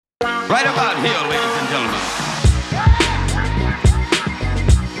Right about here, ladies and gentlemen.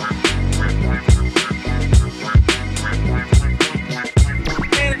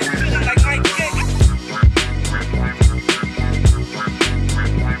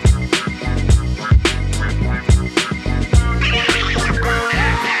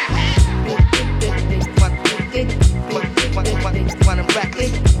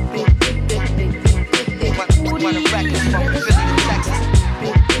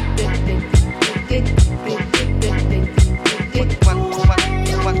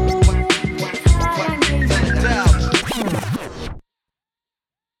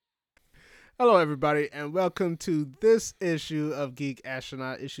 Hello, everybody, and welcome to this issue of Geek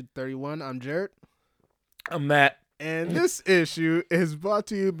Astronaut, issue 31. I'm Jared. I'm Matt. And this issue is brought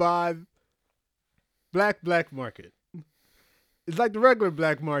to you by Black Market. It's like the regular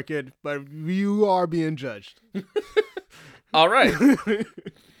black market, but you are being judged. All right.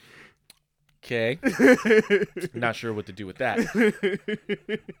 Okay. Not sure what to do with that.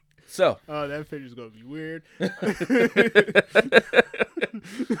 So. Oh, that picture's going to be weird.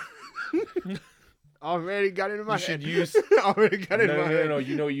 Already got it in my head. Already got it in my head. No.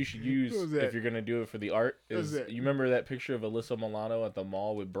 You know what you should use if you're going to do it for the art? Is you remember that picture of Alyssa Milano at the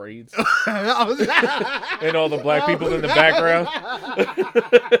mall with braids? And all the black people in the background?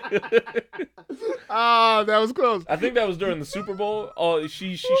 Oh, that was close. I think that was during the Super Bowl. Oh,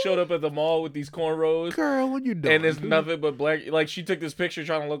 she showed up at the mall with these cornrows. Girl, what you doing? And there's nothing but black. Like, she took this picture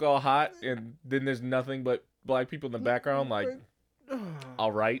trying to look all hot, and then there's nothing but black people in the background, like,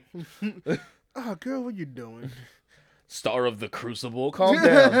 all right. Oh, girl, what you doing? Star of the Crucible, calm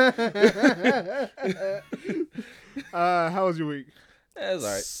down. How was your week?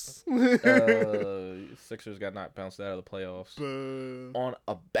 That's all right. Sixers got not bounced out of the playoffs. On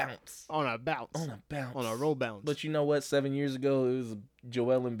a bounce. On a bounce. On a roll bounce. But you know what? 7 years ago, it was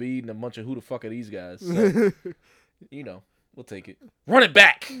Joel Embiid and a bunch of who the fuck are these guys? So, you know, we'll take it. Run it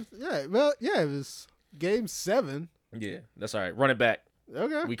back. Yeah, well, yeah, it was game 7. Yeah, that's all right. Run it back.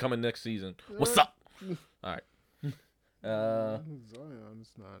 Okay. We coming next season. What's up? All right.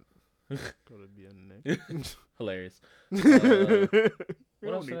 Zion's not gonna be in the next. Hilarious. We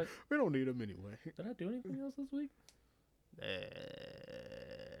What else we don't need him anyway. Did I do anything else this week?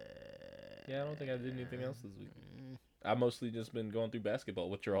 Yeah, I don't think I did anything else this week. I mostly just been going through basketball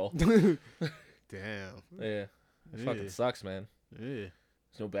withdrawal. Damn. Yeah. It fucking sucks, man. Yeah.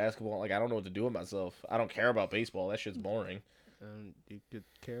 There's no basketball. Like, I don't know what to do with myself. I don't care about baseball. That shit's boring. You could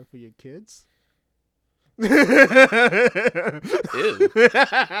care for your kids? Ew.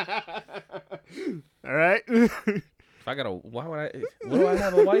 All right. If I gotta, what do I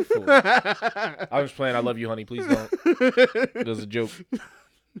have a wife for? I was playing I Love You, Honey, Please Don't. It was a joke.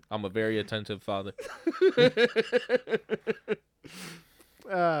 I'm a very attentive father.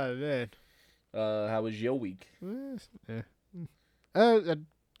 Oh, man. How was your week? Yeah. I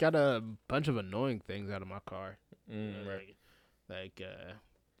got a bunch of annoying things out of my car. Right. Like,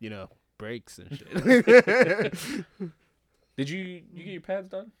 brakes and shit. Did you get your pads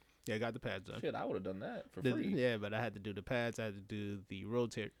done? Yeah, I got the pads done. Shit, I would have done that for free. Yeah, but I had to do the pads. I had to do the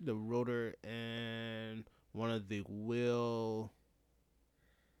rotor, and one of the wheel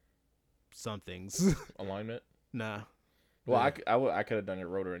somethings. Alignment? Nah. Well, I could have done your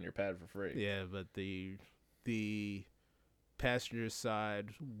rotor and your pad for free. Yeah, but the passenger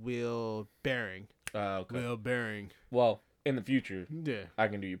side wheel bearing. Okay. Wheel bearing. Well, in the future, Yeah. I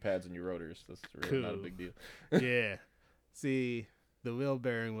can do your pads and your rotors. That's really not a big deal. Yeah. See, the wheel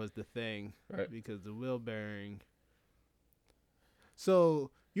bearing was the thing. Right. Because the wheel bearing. So,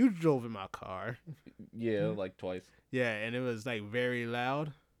 you drove in my car. Yeah, like twice. Yeah, and it was like very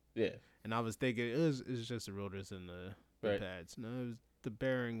loud. Yeah. And I was thinking it was just the rotors and the pads. No, it was, the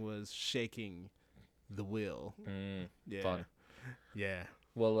bearing was shaking the wheel. Yeah. Fun. Yeah.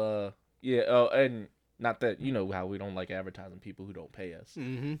 Well, yeah. Oh, and not that, you know how we don't like advertising people who don't pay us.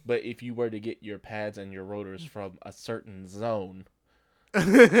 Mm-hmm. But if you were to get your pads and your rotors from a certain zone, they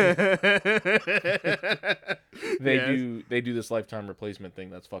do this lifetime replacement thing.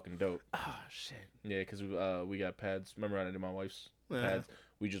 That's fucking dope. Oh shit. Yeah, because we got pads. Remember when I did my wife's pads?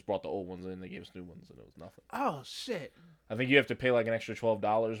 We just brought the old ones in. They gave us new ones, and it was nothing. Oh shit. I think you have to pay like an extra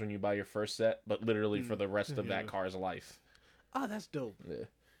 $12 when you buy your first set, but literally for the rest of that car's life. Oh, that's dope. Yeah.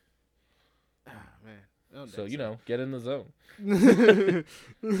 Oh man. Oh, So get in the zone.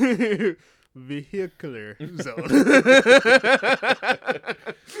 Vehicular zone.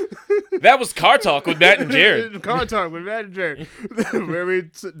 That was Car Talk with Matt and Jared. Car Talk with Matt and Jared, where we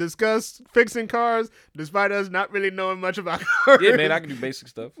discuss fixing cars, despite us not really knowing much about cars. Yeah, man, I can do basic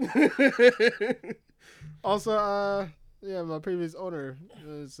stuff. Also, my previous owner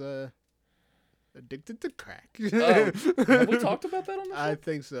was Addicted to crack. Have we talked about that on the show? I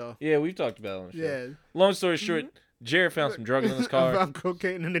think so. Yeah, we've talked about it on the show. Yeah. Long story short, Jared found some drugs in his I car. found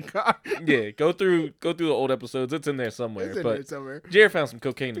cocaine in the car. Yeah, go through the old episodes. It's in there somewhere. It's in but there somewhere. Jared found some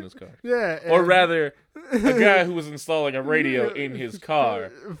cocaine in his car. Yeah. Or and- rather, a guy who was installing a radio in his car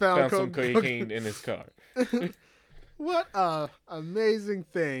found some cocaine. cocaine in his car. What a amazing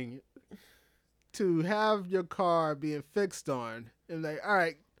thing to have your car being fixed on. And like, all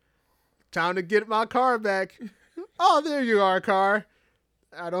right, time to get my car back. Oh, there you are, car.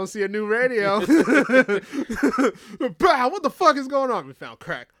 I don't see a new radio. Bah, what the fuck is going on? We found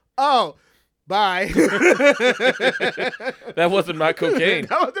crack. Oh, bye. That wasn't my cocaine.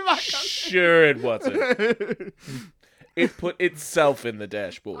 That wasn't my Sure it wasn't. It put itself in the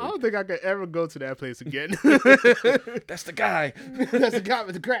dashboard. I don't think I could ever go to that place again. That's the guy. That's the guy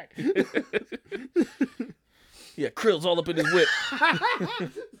with the crack. Yeah, krill's all up in his whip.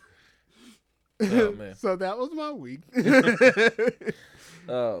 Oh man. So that was my week.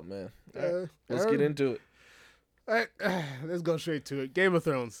 Oh man. All right, let's get into it. All right, let's go straight to it. Game of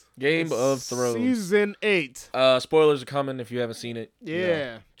Thrones. Game of Thrones. Season 8. Spoilers are coming if you haven't seen it. You know,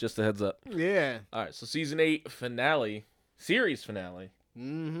 Yeah. just a heads up. Yeah. All right, so season 8 finale, series finale.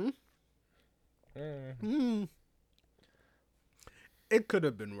 Mm-hmm. Eh. Mm. It could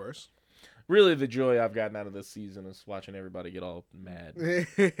have been worse. Really, the joy I've gotten out of this season is watching everybody get all mad.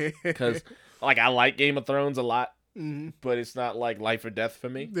 Because, like, I like Game of Thrones a lot, Mm-hmm. but it's not, like, life or death for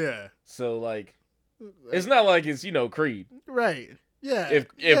me. Yeah. So, like, it's not like it's, Creed. Right. Yeah. If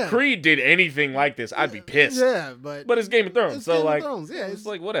yeah. Creed did anything like this, I'd be pissed. Yeah, but But it's Game of Thrones, it's so, Game of like, Thrones. Yeah, it's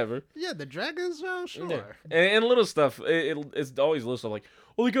like, whatever. yeah, the dragons, well, sure. Yeah. And little stuff, it's always little stuff like,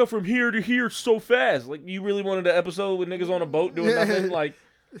 well, he got from here to here so fast. Like, you really wanted an episode with niggas on a boat doing nothing? Like,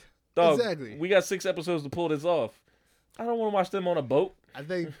 dog, Exactly. we got 6 episodes to pull this off. I don't want to watch them on a boat. I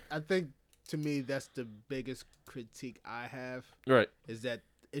think to me that's the biggest critique I have Right. is that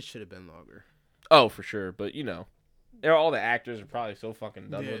it should have been longer. Oh, for sure. But, all the actors are probably so fucking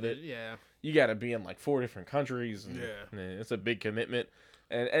done with it. Yeah. You got to be in, like, 4 different countries. And, Yeah. it's a big commitment.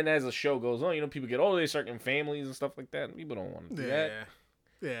 And as the show goes on, people get older, they start getting families and stuff like that. And people don't want to do that.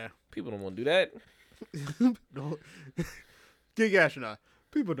 Yeah. People don't want to do that. Don't Geek Astronaut.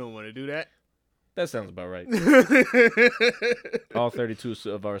 People don't want to do that. That sounds about right. All 32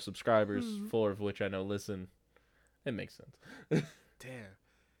 of our subscribers, 4 of which I know listen. It makes sense.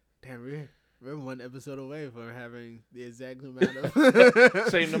 Damn, we're one episode away from having the exact amount of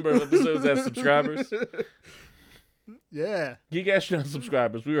Same number of episodes as subscribers. Yeah. Geek Astronaut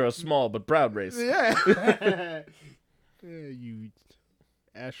subscribers. We are a small but proud race. Yeah. Yeah, you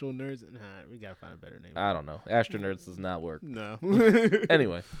Astro nerds. Nah, we gotta find a better name. I don't know. Astronerds does not work. No.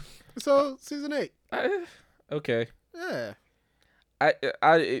 Anyway. So season 8. Okay. Yeah.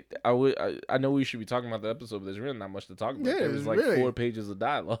 I know we should be talking about the episode, but there's really not much to talk about. Yeah, There was like really. 4 pages of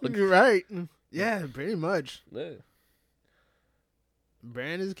dialogue. You're right. Yeah, pretty much. Yeah.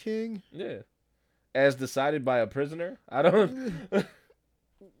 Bran is king. Yeah. As decided by a prisoner? I don't.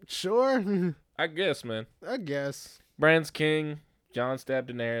 Sure. I guess, man. I guess. Bran's king. Jon stabbed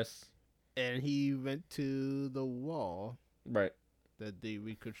Daenerys. And he went to the wall Right. that they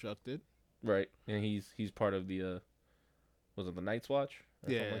reconstructed. Right. And he's part of the was it the Night's Watch?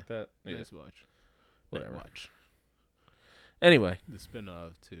 Or Yeah. something like that. Yeah. Nice watch. Whatever. Night watch. Anyway. The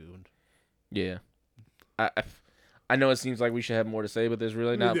spin-off too. Yeah. I know it seems like we should have more to say, but there's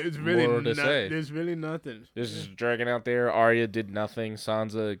really not There's really more to say. There's really nothing. This is dragging out there. Arya did nothing.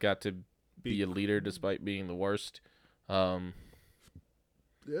 Sansa got to be a leader despite being the worst. Yeah,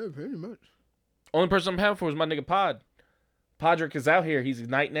 pretty much. Only person I'm happy for is my nigga Pod. Podrick is out here. He's a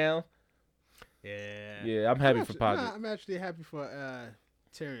knight now. Yeah. Yeah, I'm happy for Podrick. I'm actually happy for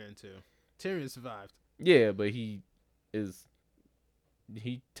Tyrion too. Tyrion survived. Yeah, but he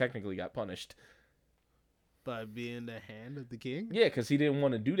technically got punished. By being the hand of the king? Yeah, because he didn't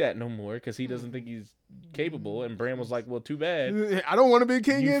want to do that no more because he doesn't think he's capable. And Bran was like, well, too bad. I don't want to be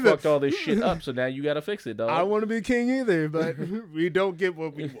king You either. fucked all this shit up, so now you got to fix it, dog. I don't want to be king either, but we don't get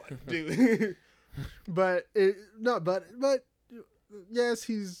what we want to do. but yes,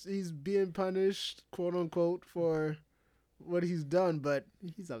 he's being punished, quote unquote, for what he's done, but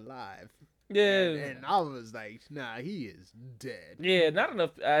he's alive. Yeah. And I was like, nah, he is dead. Yeah, not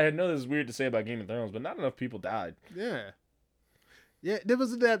enough. I know this is weird to say about Game of Thrones, but not enough people died. Yeah. Yeah,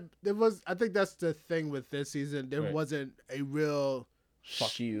 I think that's the thing with this season. There Right. wasn't a real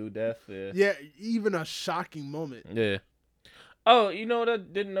Fuck you, death. Yeah. Yeah, even a shocking moment. Yeah. Oh, you know what I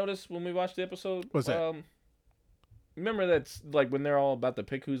didn't notice when we watched the episode? What's that? Remember that's like when they're all about to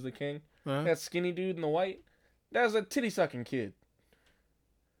pick who's the king? Huh? That skinny dude in the white? That was a titty sucking kid.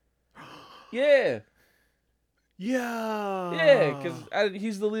 Yeah. Yeah. Yeah, because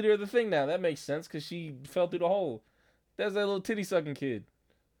he's the leader of the thing now. That makes sense because she fell through the hole. That's that little titty sucking kid.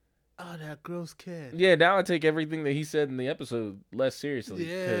 Oh, that gross kid. Yeah, now I take everything that he said in the episode less seriously.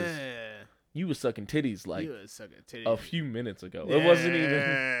 Because Yeah. you was sucking titties like You was sucking titties. a few minutes ago. It wasn't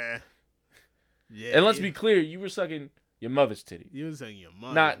even. Yeah. And let's be clear, you were sucking your mother's titty. You was sucking your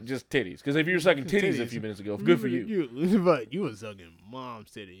mom. Not just titties. Because if you were sucking titties a Titties. few minutes ago, good for you. But you was sucking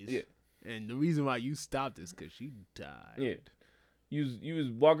mom's titties. Yeah. And the reason why you stopped is because she died. Yeah. You was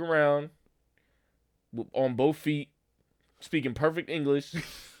walking around on both feet, speaking perfect English,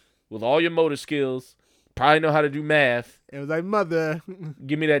 with all your motor skills, probably know how to do math. It was like, mother.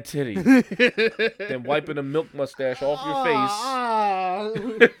 Give me that titty. Then wiping a milk mustache off your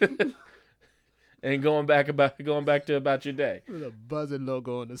face and going back to about your day. With a buzzing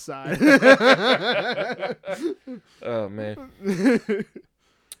logo on the side. Oh man.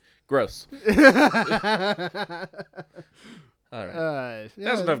 Gross. All right.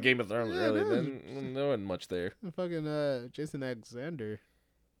 That's enough Game of Thrones, really. Then there wasn't much there. Fucking Jason Alexander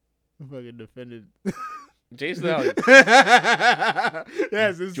fucking defended. Jason Allen.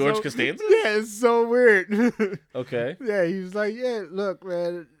 Yes, it's George so, Costanza? Yeah, it's so weird. Okay. Yeah, he was like, yeah, look,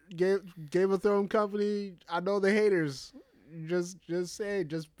 man, Game of Thrones company, I know the haters. Just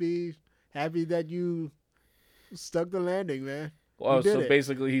be happy that you stuck the landing, man. Well, so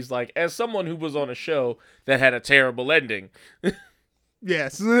basically he's like, as someone who was on a show that had a terrible ending.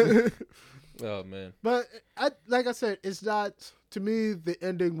 Yes. Oh man. But like I said, it's not, to me, the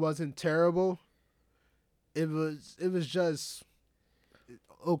ending wasn't terrible. It was just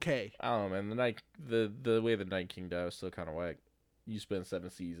okay. I don't know, man. The way the Night King died was still kind of whack. You spent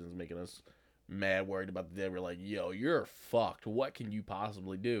 7 seasons making us mad, worried about the dead. We're like, yo, you're fucked. What can you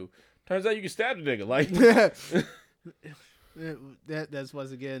possibly do? Turns out you can stab the nigga. Like, that's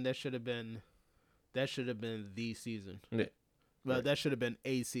once again, that should have been the season. Yeah. Well, Right. that should have been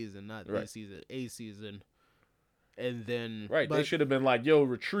a season, not Right. the season. A season, and then right? They should have been like, yo,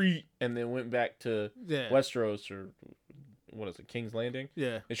 retreat, and then went back to Yeah. Westeros or what is it, King's Landing?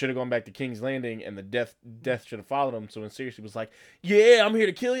 Yeah. They should have gone back to King's Landing, and the death should have followed them. So when Cersei was like, "Yeah, I'm here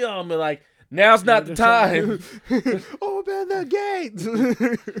to kill y'all," I'm like, "Now's not the time. Open the gate.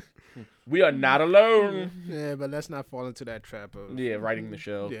 We are not alone." Yeah, but let's not fall into that trap of Yeah, writing the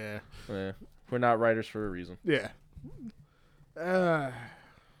show. Yeah. Yeah. We're not writers for a reason. Yeah. Bunch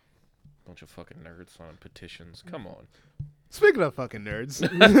of fucking nerds on petitions. Come on. Speaking of fucking nerds,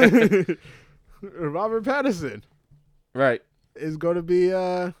 Robert Pattinson Right. is going to be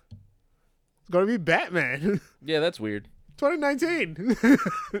Batman. Yeah, that's weird. 2019.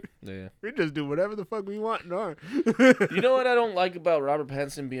 Yeah. We just do whatever the fuck we want. No. You know what I don't like about Robert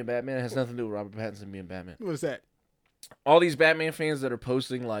Pattinson being Batman? It has nothing to do with Robert Pattinson being Batman. What's that? All these Batman fans that are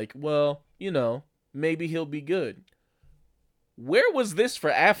posting like, well, you know, maybe he'll be good. Where was this for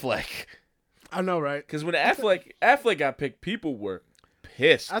Affleck? I know, right? Because when Affleck got picked, people were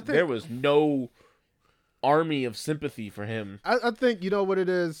pissed. There was no army of sympathy for him. I think, you know what it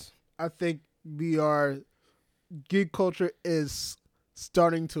is? I think geek culture is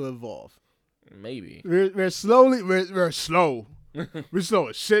starting to evolve. Maybe. We're slow. We're slow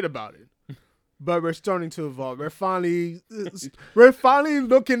as shit about it. But we're starting to evolve. We're finally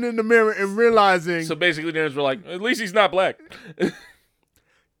looking in the mirror and realizing. So basically, nerds were like, at least he's not black.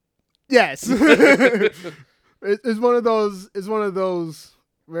 Yes. It's one of those.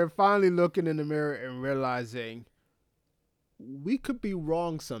 We're finally looking in the mirror and realizing we could be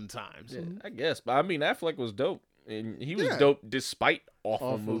wrong sometimes. Yeah, I guess. But I mean, Affleck was dope. And he was Yeah. dope despite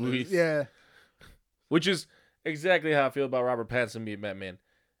awful movies. Yeah. Which is exactly how I feel about Robert Pattinson being Batman.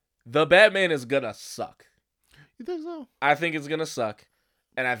 The Batman is gonna suck. You think so? I think it's gonna suck.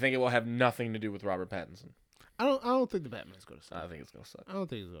 And I think it will have nothing to do with Robert Pattinson. I don't think the Batman's gonna suck. I think it's gonna suck. I don't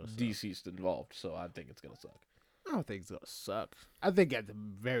think it's gonna suck. DC's involved, so I think it's gonna suck. I don't think it's gonna suck. I think at the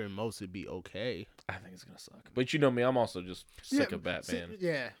very most it'd be okay. I think it's gonna suck. But you know me, I'm also just sick of Batman.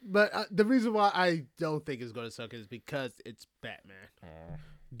 Yeah, but the reason why I don't think it's gonna suck is because it's Batman.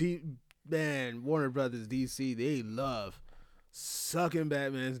 Man, Warner Brothers, DC, they love sucking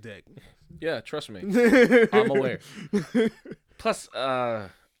Batman's dick. Yeah, trust me, I'm aware. Plus, I'll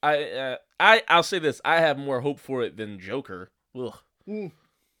say this: I have more hope for it than Joker. Ugh. Mm.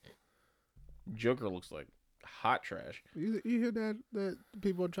 Joker looks like hot trash. You hear that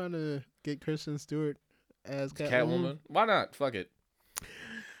people are trying to get Kristen Stewart as Catwoman? Why not? Fuck it.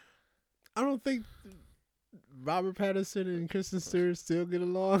 I don't think Robert Pattinson and Kristen Stewart still get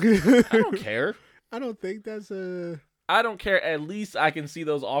along. I don't care. I don't think that's a. I don't care. At least I can see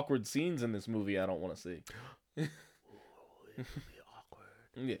those awkward scenes in this movie I don't want to see. Awkward.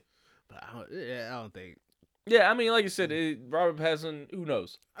 Yeah. But I don't think. Yeah, I mean, like you said, Robert Pattinson. Who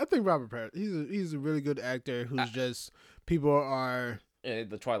knows? I think Robert Pattinson. He's a really good actor who's just people are.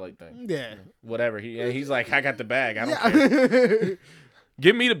 The Twilight thing. Yeah. Whatever. He's like, I got the bag. I don't care. Yeah.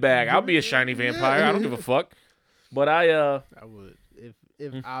 Give me the bag. I'll be a shiny vampire. I don't give a fuck. But I would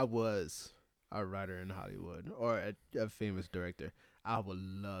if I was a writer in Hollywood or a famous director, I would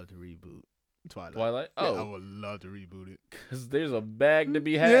love to reboot Twilight. Twilight. Yeah, Oh, I would love to reboot it. because there's a bag to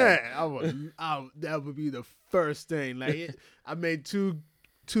be had. Yeah, I would. That would be the first thing. Like I made two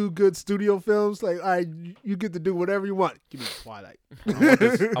good studio films. Like, all right, you get to do whatever you want. Give me Twilight.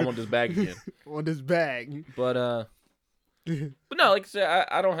 I want this bag again. I want this bag. But no, like I said,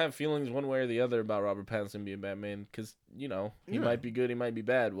 I don't have feelings one way or the other about Robert Pattinson being Batman because he might be good, he might be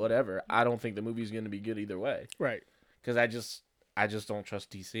bad, whatever. I don't think the movie's going to be good either way. Right. Because I just don't trust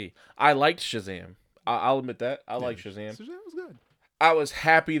DC. I liked Shazam. I'll admit that. I liked Shazam. Shazam was good. I was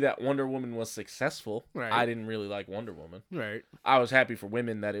happy that Wonder Woman was successful. Right. I didn't really like Wonder Woman. Right. I was happy for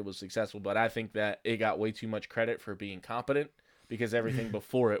women that it was successful, but I think that it got way too much credit for being competent because everything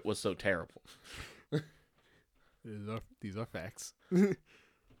before it was so terrible. These are facts.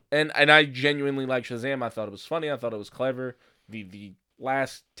 And I genuinely like Shazam. I thought it was funny. I thought it was clever. The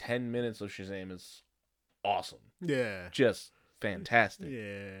last 10 minutes of Shazam is awesome. Yeah. Just fantastic.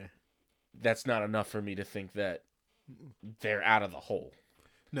 Yeah. That's not enough for me to think that they're out of the hole.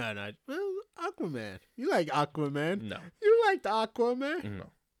 No. Well, Aquaman. You like Aquaman? No. You like the Aquaman? No.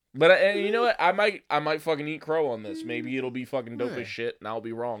 But and you know what? I might fucking eat crow on this. Maybe it'll be fucking dope Yeah. as shit, and I'll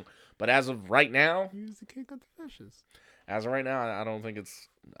be wrong. But as of right now, He's the king of the fishes. I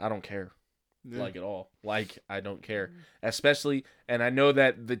don't care. Yeah. Like at all. Like I don't care. Especially, and I know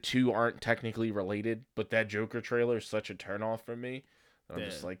that the two aren't technically related, but that Joker trailer is such a turnoff for me. I'm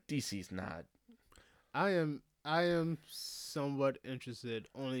just Yeah. like, DC's not. I am somewhat interested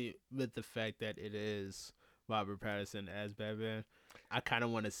only with the fact that it is Robert Pattinson as Batman. I kind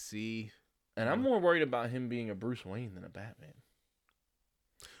of want to see. And I'm more worried about him being a Bruce Wayne than a Batman.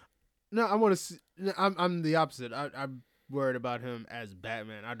 No, I want to see. No, I'm the opposite. I'm worried about him as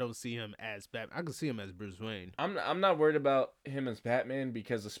Batman. I don't see him as Batman. I can see him as Bruce Wayne. I'm not worried about him as Batman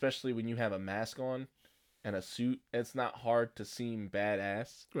because especially when you have a mask on and a suit, it's not hard to seem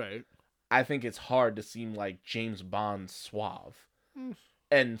badass. Right. I think it's hard to seem like James Bond suave. Mm.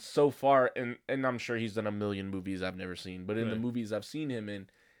 And so far, and I'm sure he's done a million movies I've never seen, but in the Right. movies I've seen him in,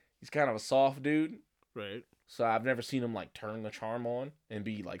 he's kind of a soft dude. Right. So I've never seen him like turn the charm on and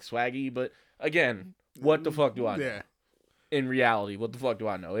be like swaggy. But again, what the fuck do I know? Yeah. In reality, what the fuck do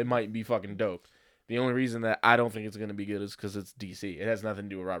I know? It might be fucking dope. The only reason that I don't think it's gonna be good is because it's DC. It has nothing to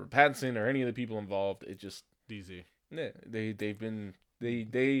do with Robert Pattinson or any of the people involved. It just DC. yeah,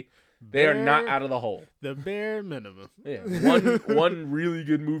 they are not out of the hole. The bare minimum. Yeah, one really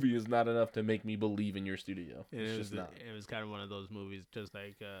good movie is not enough to make me believe in your studio. And It's it just was not. it was kind of one of those movies, just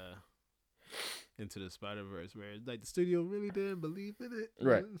like Into the Spider-Verse, where like the studio really didn't believe in it.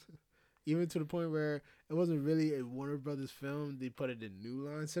 Right. Even to the point where it wasn't really a Warner Brothers film. They put it in New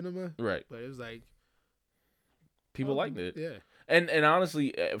Line Cinema, Right. but it was like People liked it. Yeah. And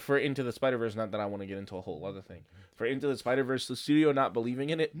honestly, for Into the Spider-Verse, not that I want to get into a whole other thing. For Into the Spider-Verse, the studio not believing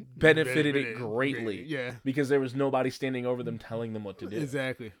in it benefited it greatly. Yeah. Because there was nobody standing over them telling them what to do.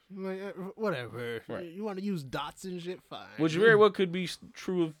 Exactly. Like, whatever. Right. You want to use dots and shit? Fine. Which very well could be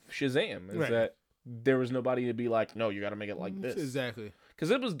true of Shazam. Is Right. that there was nobody to be like, no, you got to make it like this. Exactly.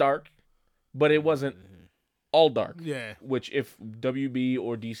 Because it was dark, but it wasn't all dark. Yeah. Which if WB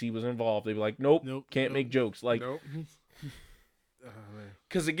or DC was involved, they'd be like, nope, can't Nope. make jokes. Like, Nope. Oh, man.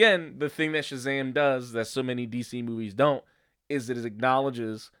 because again, the thing that Shazam does that so many DC movies don't is it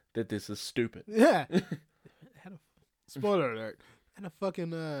acknowledges that this is stupid. Yeah. Had a spoiler alert. Had a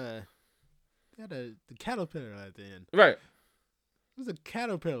fucking had the caterpillar at the end. Right, It was a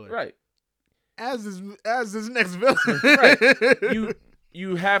caterpillar. right. As this next villain. Right.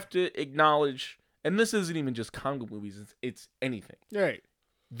 You have to acknowledge, and this isn't even just kung fu movies, it's anything. Right.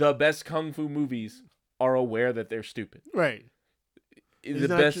 The best kung fu movies are aware that they're stupid. Right. The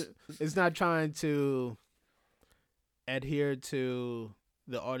best. It's not trying to adhere to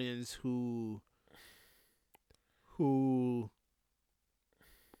the audience who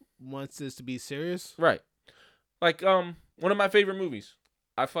wants this to be serious. Right. Like, one of my favorite movies.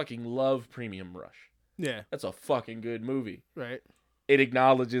 I fucking love Premium Rush. Yeah. That's a fucking good movie. Right. It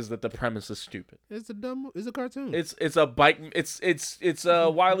acknowledges that the premise is stupid. It's a cartoon. It's a bike. It's a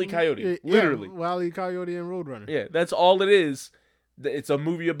Wile E. Coyote. Literally. Wile E. Coyote and Roadrunner. Yeah, that's all it is. It's a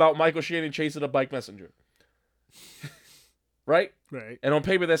movie about Michael Shannon chasing a bike messenger. right? Right. And on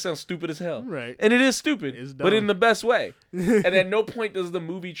paper, that sounds stupid as hell. Right. And it is stupid, It's but in dumb. the best way. And at no point does the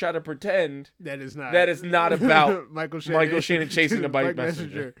movie try to pretend That is not. that it's not about Michael Shannon chasing a bike Bike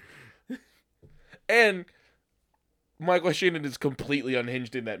messenger. And Michael Shannon is completely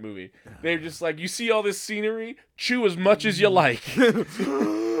unhinged in that movie. They're just like, you see all this scenery? Chew as much as you like.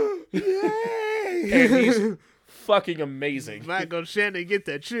 Yay! And he's fucking amazing. Michael Shannon, get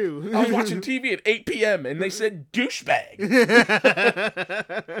that chew. I was watching TV at 8 p.m. and they said douchebag.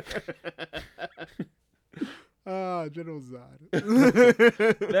 General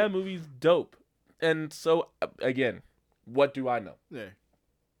Zod. That movie's dope. And so, again, what do I know? Yeah.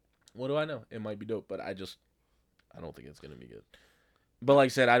 What do I know? It might be dope, but I don't think it's going to be good. But like I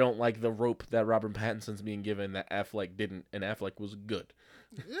said, I don't like the rope that Robert Pattinson's being given that Affleck didn't, and Affleck was good.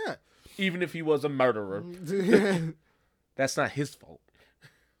 Yeah. Even if he was a murderer, that's not his fault.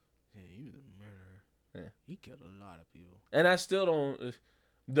 Yeah, he was a murderer. Yeah. He killed a lot of people. And I still don't.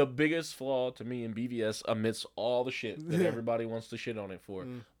 The biggest flaw to me in BVS, amidst all the shit that everybody wants to shit on it for,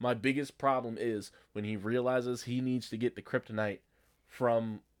 my biggest problem is when he realizes he needs to get the kryptonite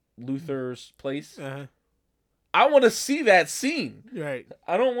from Luthor's place. Uh-huh. I want to see that scene. Right.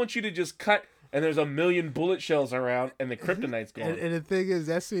 I don't want you to just cut and there's a million bullet shells around and the kryptonite's gone. And the thing is,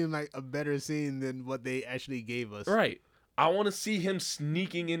 that seemed like a better scene than what they actually gave us. Right. I want to see him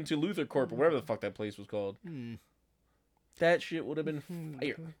sneaking into Luthor Corp or whatever the fuck that place was called. That shit would have been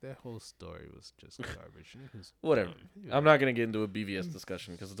fire. That whole story was just garbage. Whatever. I'm not going to get into a BVS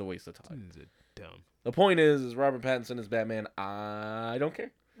discussion because it's a waste of time. It's dumb. The point is Robert Pattinson is Batman. I don't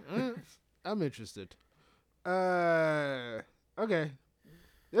care. I'm interested. Okay.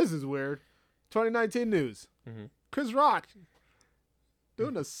 This is weird. 2019 news. Mhm. Chris Rock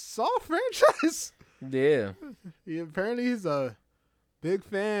doing a Saw franchise. Yeah, Apparently he's a big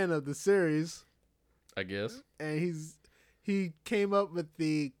fan of the series, I guess. and he came up with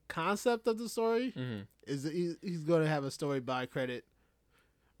the concept of the story. Mm-hmm. Is that he's going to have a story by credit,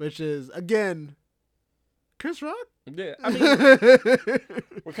 which is again Chris Rock. Yeah, I mean,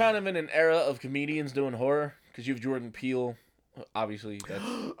 we're kind of in an era of comedians doing horror because you have Jordan Peele. Obviously, that's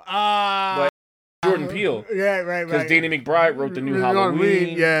But Jordan Peele. Yeah, right. Because Danny McBride wrote the new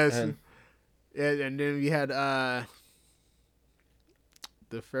Halloween. Yes. And And then we had one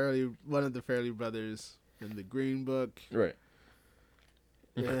of the Fairley brothers in the Green Book. right.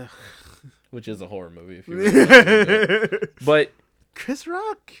 Yeah. Which is a horror movie. If you really but Chris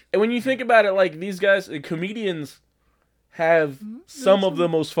Rock. and when you think about it, like these guys, comedians have some of the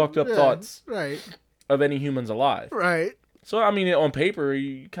most fucked up thoughts Right. of any humans alive. Right. So I mean, on paper,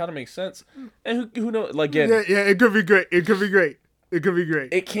 it kind of makes sense. And who knows? Like, again, Yeah, it could be great. It could be great.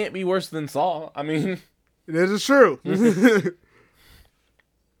 it can't be worse than Saw. I mean, This is true.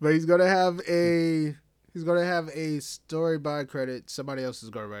 But he's gonna have a story by credit. Somebody else is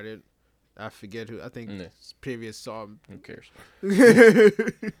gonna write it. I forget who. I think previous Saw. who cares?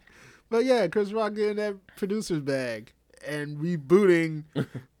 But yeah, Chris Rock getting that producer's bag and rebooting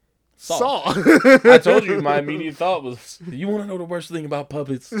Saw. Saw. I told you my immediate thought was, you want to know the worst thing about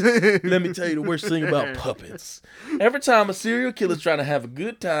puppets? Let me tell you the worst thing about puppets. Every time a serial killer's trying to have a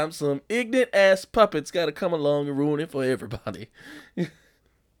good time, some ignorant ass puppets got to come along and ruin it for everybody.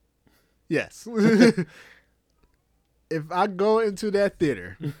 Yes. If I go into that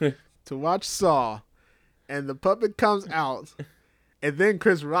theater to watch Saw and the puppet comes out and then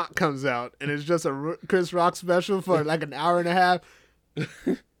Chris Rock comes out and it's just a Chris Rock special for like an hour and a half.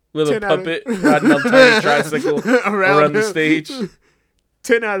 Little 10 out of- puppet riding on a tiny tricycle around the him. stage.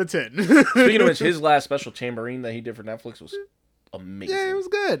 10 out of 10. Speaking of which, his last special, Tambourine, that he did for Netflix was amazing. Yeah, it was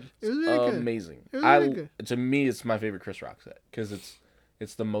good. It was really good. Amazing. It was really good. To me, it's my favorite Chris Rock set because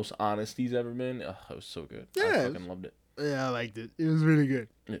it's the most honest he's ever been. Oh, it was so good. I Yeah, fucking loved it. Yeah, I liked it. It was really good.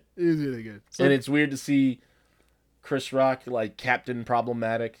 Yeah. It was really good. So, And it's weird to see Chris Rock, like Captain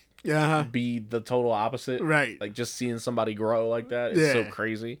Problematic, yeah, be the total opposite. right. Like just seeing somebody grow like that is so Yeah.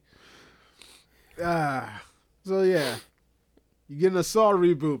 crazy. So yeah, you're getting a Saw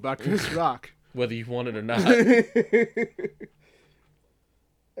reboot by Chris Rock. Whether you want it or not.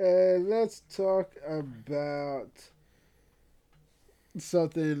 Let's talk about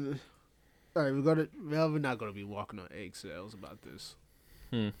something. All right, we're not gonna be walking on eggshells about this.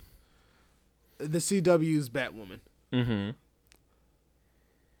 The CW's Batwoman. Mm-hmm.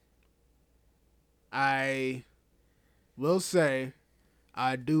 I will say,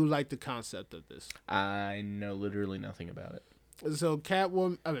 I do like the concept of this. I know literally nothing about it. So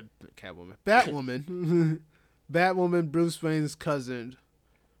Batwoman, Batwoman, Bruce Wayne's cousin,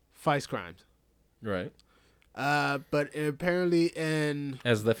 fights crimes. Right. But apparently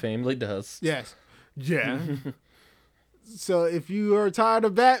As the family does. yes, yeah. So if you are tired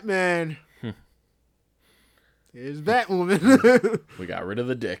of Batman, here's Batwoman. We got rid of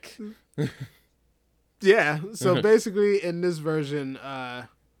the dick. Yeah. So basically, in this version,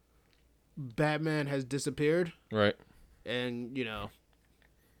 Batman has disappeared, Right. and you know,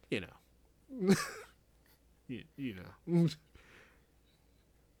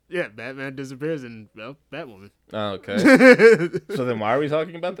 yeah, Batman disappears, and well, Batwoman. Oh, okay. So then why are we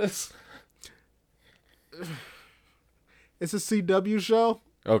talking about this? It's a CW show.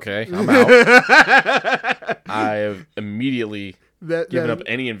 Okay, I'm out. I have immediately given up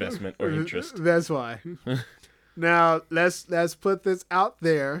any investment or interest. That's why. Now let's put this out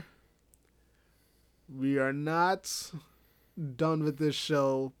there. We are not done with this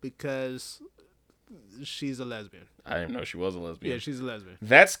show because she's a lesbian. I didn't know she was a lesbian. Yeah, she's a lesbian.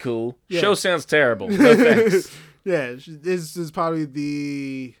 That's cool. Yeah. Show sounds terrible. No thanks. Yeah, this is probably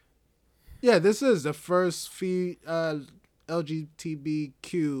the. Yeah, this is the first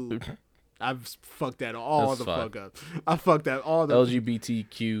LGBTQ. I've fucked that all That's the fine. fuck up. I fucked that all the.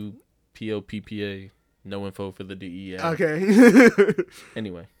 LGBTQ POPPA. No info for the DEA. Okay.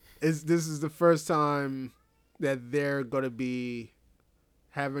 Anyway. This is the first time that they're gonna be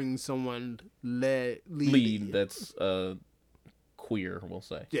having someone Lead that's queer, we'll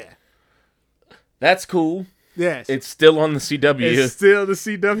say. Yeah. That's cool. Yes. It's still on the CW. It's still the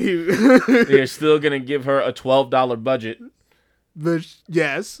CW. They're still going to give her a $12 budget,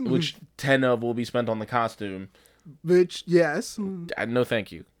 Yes. which 10 of will be spent on the costume. Yes. No,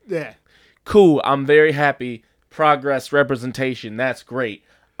 thank you. Yeah. Cool. I'm very happy. Progress, representation. That's great.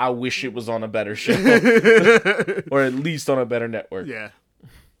 I wish it was on a better show. Or at least on a better network. Yeah.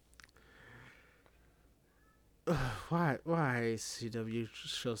 Why CW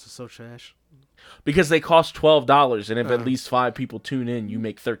shows are so trash? Because they cost $12, and if at least 5 people tune in, you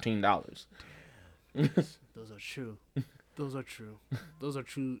make $13. Those are true. Those are true. Those are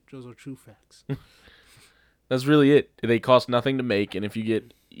true facts. That's really it. They cost nothing to make, and if you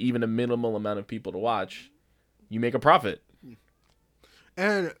get even a minimal amount of people to watch, you make a profit.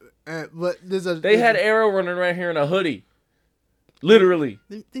 And but They had Arrow running right here in a hoodie. Literally.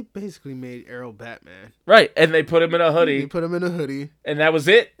 They basically made Arrow Batman. Right, and they put him in a hoodie, They put him in a hoodie. and that was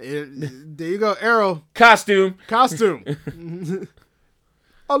it. There you go, Arrow Costume. costume.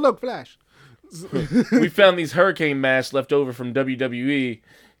 Oh look, Flash. We found these hurricane masks left over from WWE.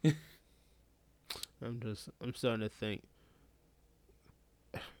 I'm starting to think.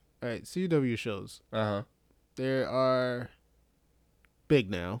 All right, CW shows. Uh-huh. There are big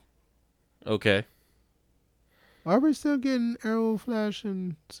now. Okay. Are we still getting Arrow, Flash,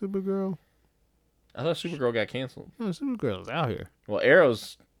 and Supergirl? I thought Supergirl got canceled. No, Supergirl's out here. Well,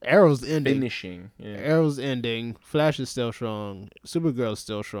 Arrow's Arrow's ending. finishing. Yeah. Arrow's ending. Flash is still strong. Supergirl's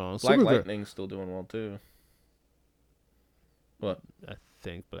still strong. Black Supergirl. Lightning's still doing well, too. What? I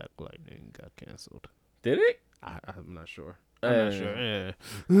think Black Lightning got canceled. Did it? I'm not sure. I'm not sure.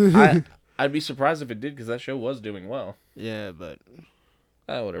 Yeah. I'd be surprised if it did, because that show was doing well. Yeah, but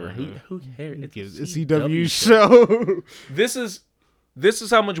Whatever. Who cares? it's a CW show. This is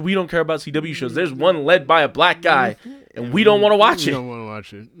how much we don't care about CW shows. There's one led by a black guy, and we don't want to watch We it. don't want to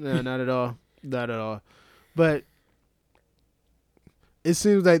watch it. No, not at all. Not at all. But it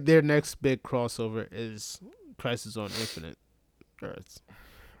seems like their next big crossover is Crisis on Infinite Earths,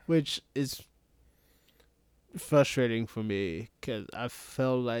 which is frustrating for me because I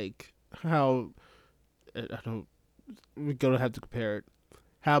felt like we're gonna have to compare it.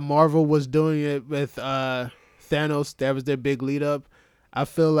 How Marvel was doing it with Thanos, that was their big lead up. I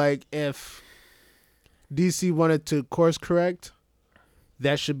feel like if DC wanted to course correct,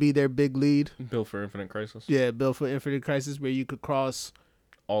 that should be their big lead. Bill for Infinite Crisis. Yeah, Bill for Infinite Crisis, where you could cross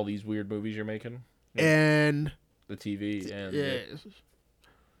All these weird movies you're making. and The TV and yeah.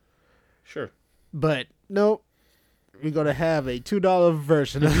 Sure. But nope, we're gonna have a $2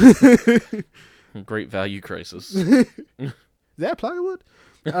 version of it. Great Value Crisis. Is that plywood?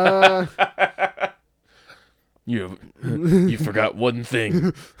 You forgot one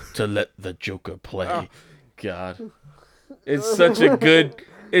thing, to let the Joker play. God. It's such a good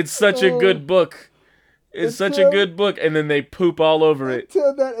book. It's such a good book, and then they poop all over it.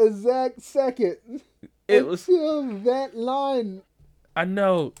 Until that exact second. Until that line I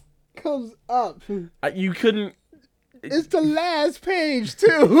know. comes up. You couldn't. It's the last page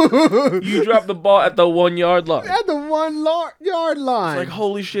too. You dropped the ball at the 1 yard line. At the 1 yard line. Like,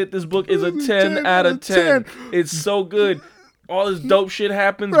 holy shit, this book is a 10 out of 10. It's so good. All this dope shit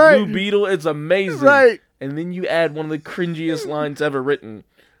happens. Right. Blue Beetle, it's amazing. Right. And then you add one of the cringiest lines ever written.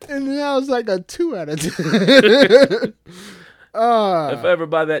 And that was like a 2 out of 10. If I ever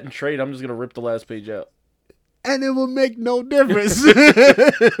buy that in trade, I'm just going to rip the last page out. and it will make no difference.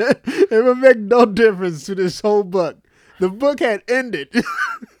 It will make no difference to this whole book. The book had ended.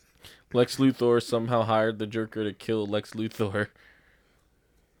 Lex Luthor somehow hired the Joker to kill Lex Luthor.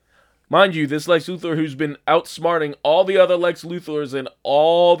 Mind you, this Lex Luthor who's been outsmarting all the other Lex Luthors and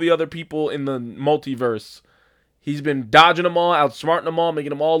all the other people in the multiverse. He's been dodging them all, outsmarting them all, making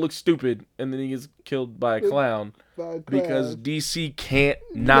them all look stupid, and then he gets killed by a clown. Because DC can't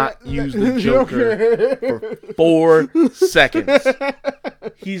not use the Joker for 4 seconds.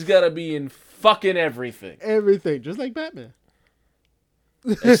 He's got to be in fucking everything. Everything, just like Batman.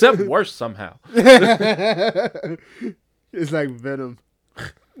 Except worse somehow. It's like Venom.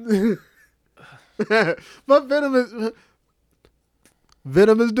 But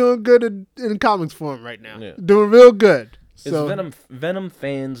Venom is doing good in comics form right now. Yeah. Doing real good. So, It's Venom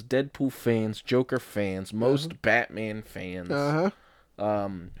fans, Deadpool fans, Joker fans, most Batman fans.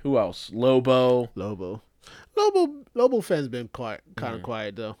 Who else? Lobo fans been kind of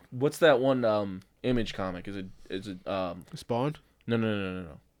quiet though. What's that one Image comic? Is it Spawn?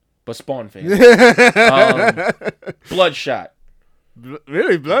 No. But Spawn fans. Bloodshot.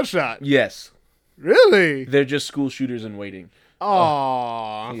 Really, Bloodshot? Yes. Really? They're just school shooters in waiting.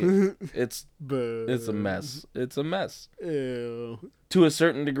 Aww. It's a mess. It's a mess. Ew. To a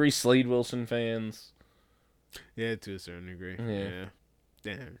certain degree, Slade Wilson fans. Yeah, to a certain degree. Yeah.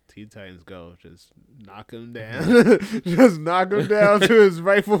 Damn, Teen Titans Go. Just knock him down. Just knock him down to his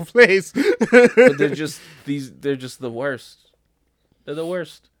rightful place. But they're just the worst. They're the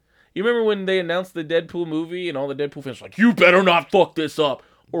worst. You remember when they announced the Deadpool movie and all the Deadpool fans were like, "You better not fuck this up."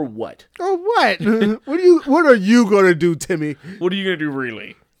 Or what? Or what? What are you gonna do, Timmy? What are you gonna do,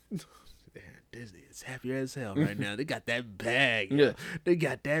 really? Disney is happy as hell right now. They got that bag. Yeah. They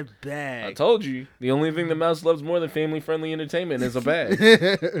got that bag. I told you. The only thing the mouse loves more than family-friendly entertainment is a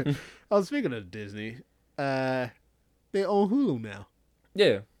bag. Oh, speaking of Disney, they own Hulu now.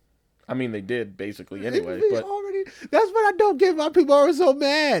 Yeah. I mean, they did, basically, anyway. But that's what I don't get why people are so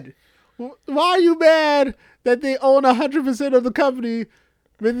mad. Why are you mad that they own 100% of the company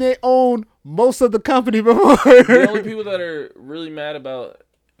when they own most of the company before? The only people that are really mad about...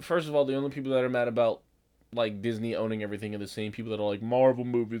 First of all, the only people that are mad about like Disney owning everything are the same people that are like, Marvel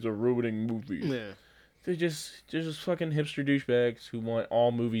movies are ruining movies. Yeah. They're just fucking hipster douchebags who want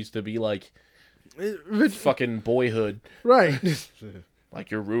all movies to be like fucking Boyhood. Right. Like,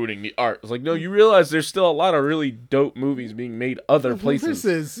 you're ruining the art. It's like, no, you realize there's still a lot of really dope movies being made other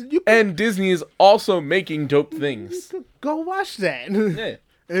places. And Disney is also making dope things. Go watch that. Yeah.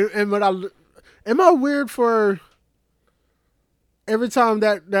 And am I weird for every time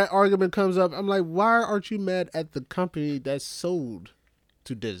that argument comes up, I'm like, why aren't you mad at the company that sold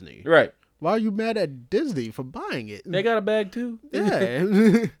to Disney? Right. Why are you mad at Disney for buying it? They got a bag too.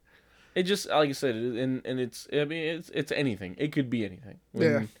 Yeah. It just, like I said, and it's, I mean, it's anything. It could be anything.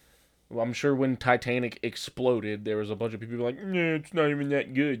 Yeah. Well, I'm sure when Titanic exploded, there was a bunch of people like, "Yeah, it's not even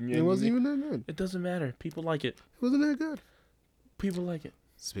that good." It wasn't even that good. It doesn't matter. People like it. It wasn't that good. People like it.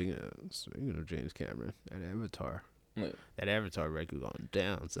 Speaking of James Cameron, that Avatar. Yeah. That Avatar record going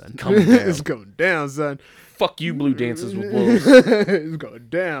down, son. Coming down. It's going down, son. Fuck you, Blue Dances with Wolves. It's going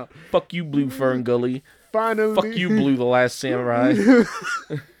down. Fuck you, Blue Fern Gully. Finally. Fuck you, Blue the Last Samurai.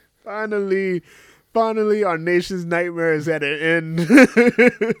 Finally, our nation's nightmare is at an end.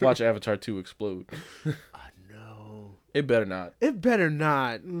 Watch Avatar 2 explode. I know. It better not. It better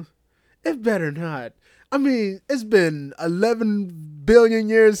not. It better not. I mean, it's been 11 billion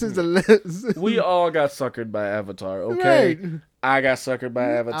years since the We all got suckered by Avatar, okay? Right. I got suckered by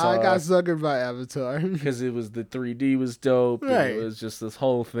Avatar. I got suckered by Avatar. Because it was the 3D was dope. Right. And it was just this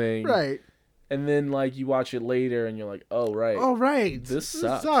whole thing. Right. And then, like, you watch it later and you're like, oh, right. Oh, right. This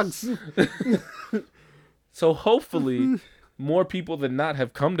sucks. Sucks. So hopefully, more people than not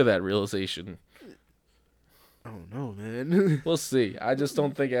have come to that realization. I don't know, man. We'll see. I just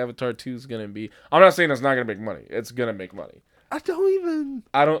don't think Avatar 2 is going to be... I'm not saying it's not going to make money. It's going to make money.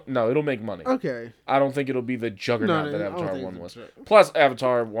 No, it'll make money. Okay. I don't think it'll be the juggernaut that Avatar 1 was. Right. Plus,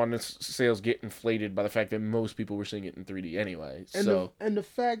 Avatar 1's sales get inflated by the fact that most people were seeing it in 3D anyway. And the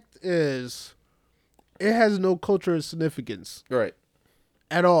fact is, it has no cultural significance. Right.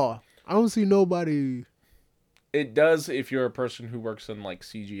 At all. I don't see nobody... It does if you're a person who works in, like,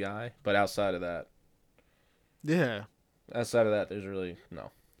 CGI, but outside of that... Yeah. Outside of that, there's really...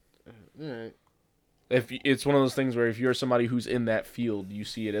 No. Alright. It's one of those things where if you're somebody who's in that field, you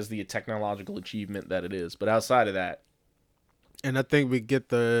see it as the technological achievement that it is. But outside of that... And I think we get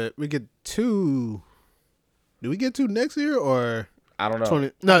two... Do we get two next year, or... I don't know.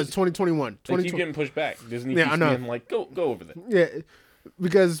 It's 2021. They keep getting pushed back. Disney keeps being like, go over there. Yeah,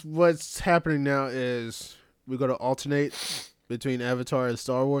 because what's happening now is we're gonna alternate between Avatar and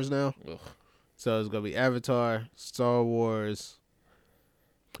Star Wars now. Ugh. So it's gonna be Avatar, Star Wars.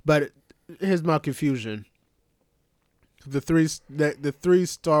 But here's my confusion: the three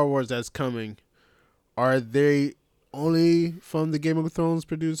Star Wars that's coming, are they only from the Game of Thrones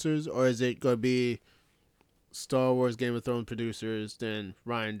producers, or is it gonna be Star Wars, Game of Thrones producers, then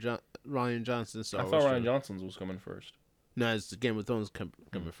Ryan Johnson Star I Wars? thought Ryan Johnson's was coming first. No, it's the Game of Thrones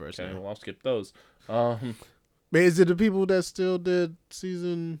coming first. Okay, Now. well, I'll skip those. But is it the people that still did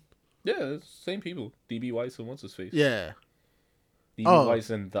season? Yeah, it's same people. DB Weiss and what's his face? Yeah. DB Oh. Weiss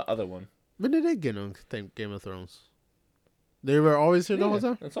and the other one. When did they get on Game of Thrones? They were always here the whole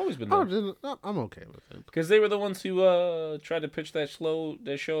time? It's always been Oh, there. then I'm okay with it. Because they were the ones who tried to pitch that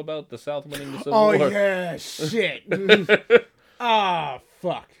show about the South winning the Civil Oh, War. yeah, shit. Ah,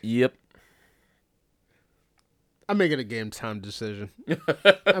 fuck. Yep. I'm making a game time decision.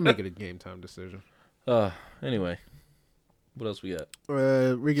 Anyway. What else we got?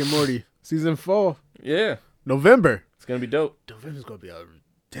 Rick and Morty, season 4, Yeah. November. It's going to be dope. November's gonna be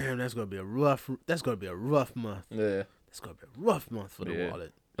that's gonna be a rough month. Yeah. That's gonna be a rough month for the Yeah.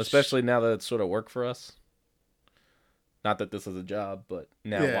 wallet. Especially now that it's sort of work for us. Not that this is a job, but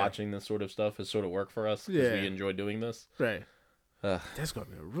now Yeah. watching this sort of stuff is sort of work for us because Yeah. we enjoy doing this. Right. Ugh. That's gonna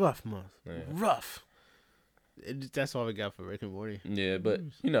be a rough month. Yeah. Rough. That's all we got for Rick and Morty. Yeah, but,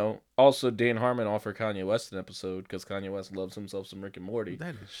 also Dan Harmon offered Kanye West an episode because Kanye West loves himself some Rick and Morty.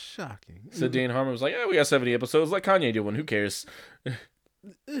 That is shocking. So Dan Harmon was like, we got 70 episodes. Let Kanye do one. Who cares?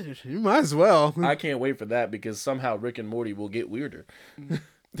 You might as well. I can't wait for that because somehow Rick and Morty will get weirder.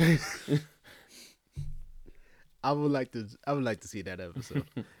 I would like to see that episode.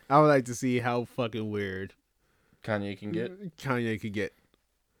 I would like to see how fucking weird Kanye can get. Kanye could get.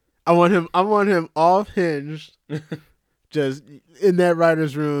 I want him off hinged, just in that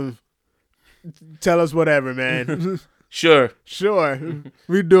writer's room. Tell us whatever, man. Sure. Sure,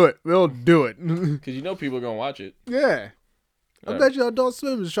 we do it. We'll do it. Because people are going to watch it. Yeah, I All bet you Adult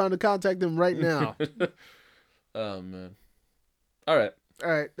Swim is trying to contact him right now. Oh, man. All right.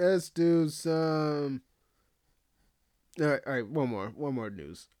 All right, let's do some. All right, one more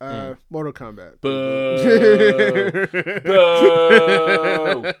news. Mortal Kombat. Boo.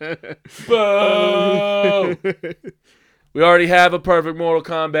 Boo. Boo. We already have a perfect Mortal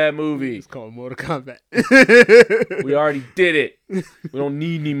Kombat movie. It's called Mortal Kombat. We already did it. We don't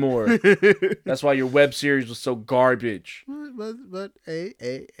need any more. That's why your web series was so garbage. But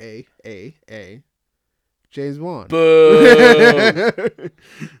James Wan. Boo.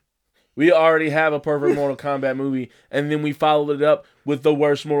 We already have a perfect Mortal Kombat movie, and then we followed it up with the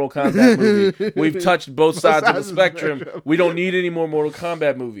worst Mortal Kombat movie. We've touched both sides of the spectrum. We don't need any more Mortal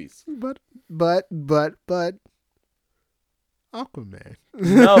Kombat movies. But Aquaman.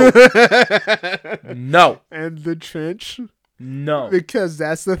 No. No. And The Trench. No. Because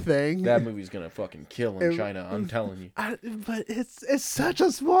that's the thing. That movie's gonna fucking kill in China, I'm telling you. But it's such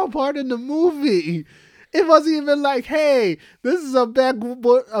a small part in the movie. It wasn't even like, hey, this is a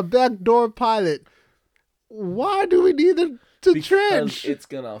backdoor pilot. Why do we need the Because trench? it's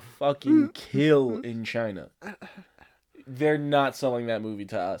gonna fucking kill in China. They're not selling that movie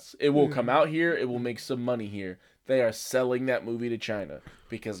to us. It will come out here. It will make some money here. They are selling that movie to China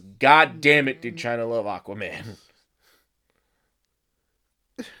because, god damn it, did China love Aquaman.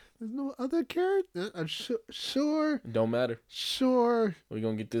 There's no other character. Sure. Don't matter. Sure. We're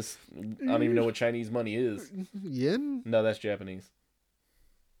gonna get this. I don't even know what Chinese money is. Yen? No, that's Japanese.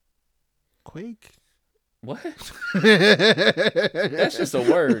 Quake? What? That's just a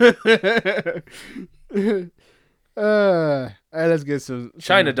word. All right, let's get some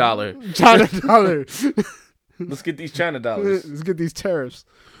China dollar. China dollar. Let's get these China dollars. Let's get these tariffs.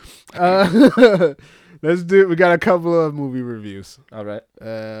 Let's do. We got a couple of movie reviews. All right.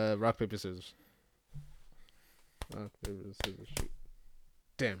 Rock paper scissors. Rock paper scissors shoot.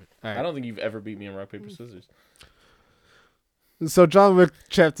 Damn it! All right. I don't think you've ever beat me in rock paper scissors. So John Wick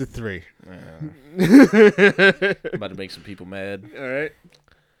Chapter 3. I'm about to make some people mad. All right.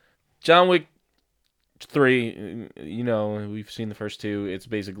 John Wick 3. We've seen the first two.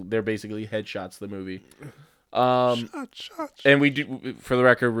 They're basically headshots. The movie. Shots. And we do, for the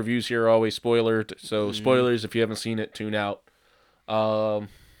record, reviews here are always spoilered. So spoilers, if you haven't seen it, tune out. Go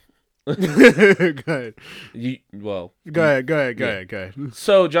ahead. Go ahead.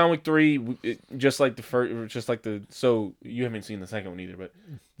 So John Wick 3, so you haven't seen the second one either, but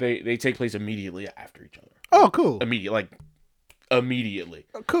they take place immediately after each other. Oh, cool. Immediate, like immediately.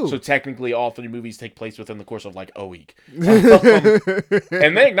 Cool. So technically, all 3 movies take place within the course of like a week.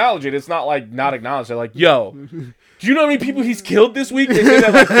 And they acknowledge it. It's not like not acknowledged. They're like, yo, do you know how many people he's killed this week? They say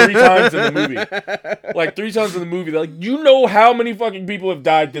that like 3 times in the movie. Like 3 times in the movie. They're like, you know how many fucking people have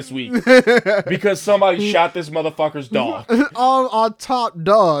died this week? Because somebody shot this motherfucker's dog. All our top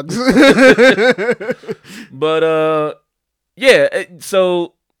dogs. But, yeah,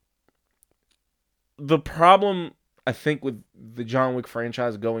 so the problem, I think, with the John Wick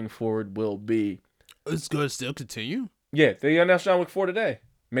franchise going forward will be... It's going to still continue? Yeah, they announced John Wick 4 today.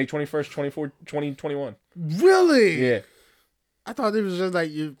 May 21st, 2021. Really? Yeah. I thought it was just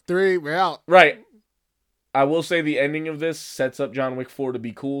like, 3, we're out. Right. I will say the ending of this sets up John Wick 4 to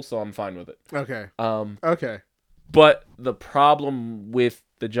be cool, so I'm fine with it. Okay. Okay. But the problem with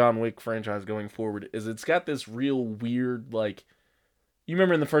the John Wick franchise going forward is it's got this real weird, like... You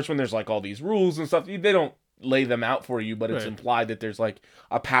remember in the first one, there's like all these rules and stuff. They don't lay them out for you, but it's implied that there's like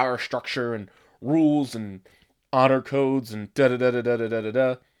a power structure and rules and honor codes and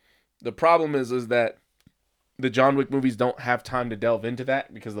da-da-da-da-da-da-da-da. The problem is that the John Wick movies don't have time to delve into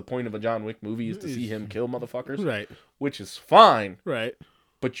that because the point of a John Wick movie is to see him kill motherfuckers. Right. Which is fine. Right.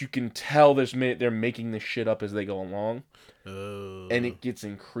 But you can tell they're making this shit up as they go along. Oh. And it gets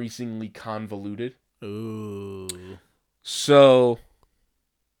increasingly convoluted. Ooh. So...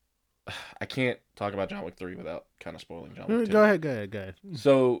 I can't talk about John Wick 3 without kind of spoiling John Wick 2. Go ahead.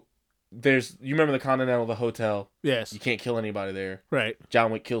 So, you remember the Continental, the hotel? Yes. You can't kill anybody there. Right.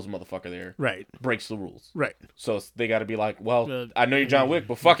 John Wick kills a motherfucker there. Right. Breaks the rules. Right. So, they got to be like, well, I know you're John Wick,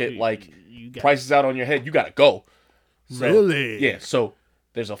 but fuck it. Like, you price is out on your head. You got to go. So, really? Yeah. So,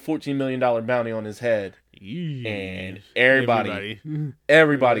 there's a $14 million bounty on his head. And everybody's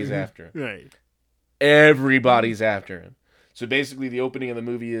after him. Right. Everybody's after him. So basically, the opening of the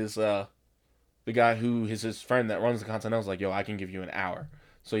movie is the guy who is his friend that runs the Continental is like, yo, I can give you an hour.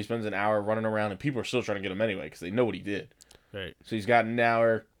 So he spends an hour running around, and people are still trying to get him anyway because they know what he did. Right. So he's got an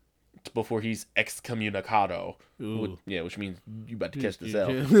hour before he's excommunicado. Which means you about to catch the cell.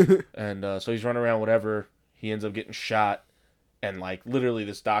 And so he's running around, whatever. He ends up getting shot, and like literally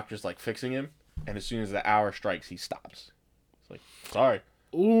this doctor's like fixing him, and as soon as the hour strikes, he stops. It's like, sorry.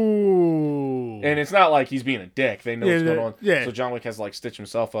 Ooh. And it's not like he's being a dick. They know what's going on. Yeah. So John Wick has to like stitch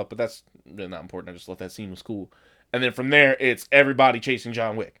himself up, but that's really not important. I just thought that scene was cool. And then from there, it's everybody chasing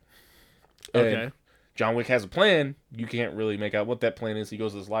John Wick. Okay. And John Wick has a plan. You can't really make out what that plan is. He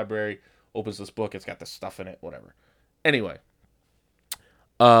goes to this library, opens this book. It's got this stuff in it, whatever. Anyway.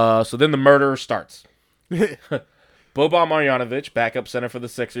 So then the murder starts. Boban Marjanovic, backup center for the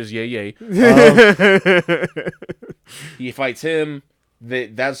Sixers. Yay. He fights him.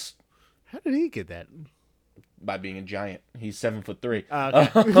 That's how did he get that? By being a giant. He's 7'3".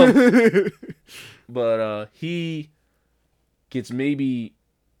 Okay. But he gets maybe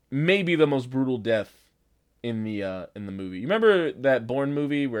the most brutal death in the movie. You remember that Bourne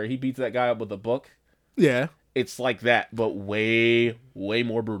movie where he beats that guy up with a book? Yeah. It's like that, but way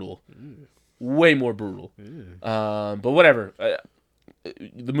more brutal. Way more brutal. But whatever.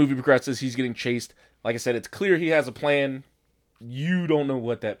 The movie progresses. He's getting chased. Like I said, it's clear he has a plan. You don't know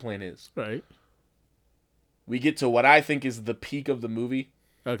what that plan is. Right. We get to what I think is the peak of the movie.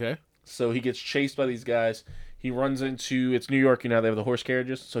 Okay. So he gets chased by these guys. He runs into, it's New York, you know, they have the horse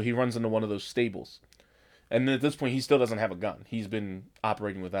carriages. So he runs into one of those stables. And then at this point, he still doesn't have a gun. He's been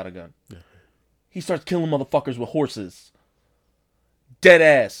operating without a gun. Yeah. He starts killing motherfuckers with horses. Dead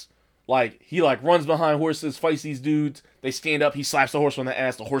ass. Like, he like runs behind horses, fights these dudes. They stand up. He slaps the horse on the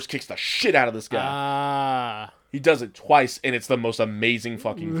ass. The horse kicks the shit out of this guy. He does it twice, and it's the most amazing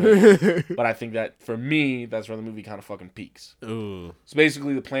fucking thing. But I think that, for me, that's where the movie kind of fucking peaks. Ooh. So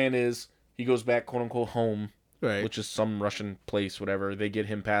basically, the plan is he goes back, quote-unquote, home, which is some Russian place, whatever. They get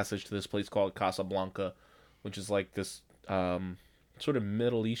him passage to this place called Casablanca, which is like this sort of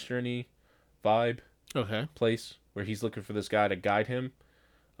Middle Eastern-y vibe place, where he's looking for this guy to guide him.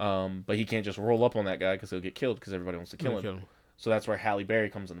 But he can't just roll up on that guy because he'll get killed because everybody wants to kill him. So that's where Halle Berry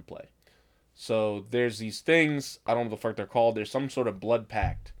comes into play. So there's these things, I don't know what the fuck they're called. There's some sort of blood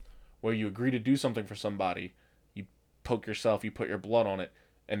pact where you agree to do something for somebody. You poke yourself, you put your blood on it.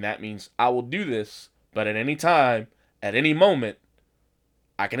 And that means I will do this, but at any time, at any moment,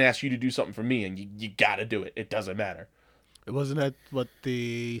 I can ask you to do something for me and you gotta do it. It doesn't matter. Wasn't that what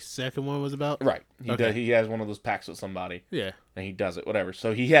the second one was about? Right. He has one of those pacts with somebody. Yeah. And he does it, whatever.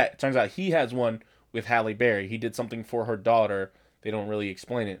 So turns out he has one with Halle Berry. He did something for her daughter. They don't really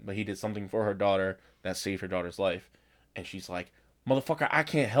explain it, but he did something for her daughter that saved her daughter's life. And she's like, motherfucker, I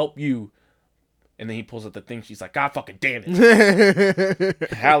can't help you. And then he pulls out the thing. She's like, God fucking damn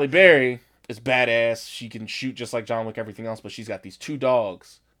it. Halle Berry is badass. She can shoot just like John Wick, everything else, but she's got these 2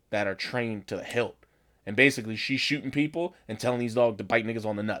 dogs that are trained to the hilt. And basically, she's shooting people and telling these dogs to bite niggas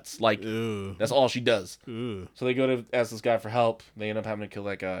on the nuts. Like, Ew. that's all she does. Ew. So they go to ask this guy for help. They end up having to kill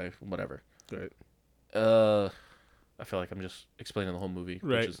that guy. Whatever. Right. I feel like I'm just explaining the whole movie,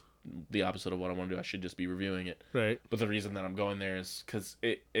 Right. which is the opposite of what I want to do. I should just be reviewing it. Right. But the reason that I'm going there is because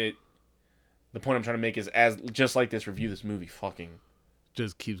the point I'm trying to make is just like this review, this movie fucking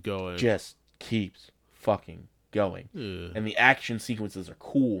Just keeps going. just keeps fucking going. Ugh. And the action sequences are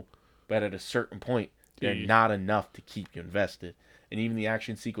cool, but at a certain point, they're Yeah. not enough to keep you invested. And even the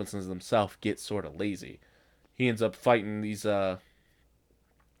action sequences themselves get sort of lazy. He ends up fighting these 2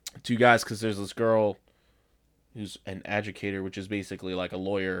 guys because there's this girl who's an educator, which is basically like a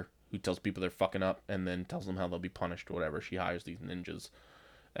lawyer who tells people they're fucking up and then tells them how they'll be punished or whatever. She hires these ninjas.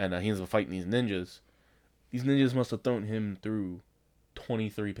 And he ends up fighting these ninjas. These ninjas must have thrown him through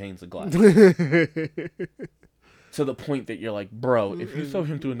 23 panes of glass. To the point that you're like, bro, if you throw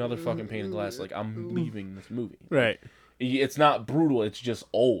him through another fucking pane of glass, like, I'm leaving this movie. Right. It's not brutal, it's just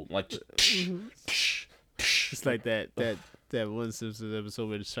old. Like, It's like that one Simpsons episode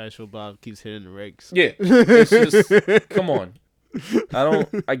where the Sideshow Bob keeps hitting the rakes. yeah. It's just, come on.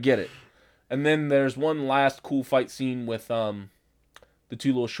 I get it. And then there's one last cool fight scene with the 2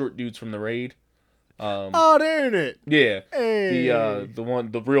 little short dudes from the raid. Oh, they're in it. Yeah. Hey.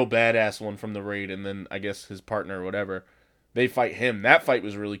 The real badass one from the raid, and then I guess his partner or whatever, they fight him. That fight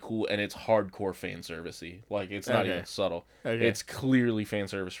was really cool, and it's hardcore fan servicey. Like, it's not Okay. even subtle. Okay. It's clearly fan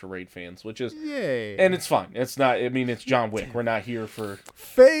service for raid fans, which is, Yay. and it's fine. It's not. I mean, it's John Wick. We're not here for.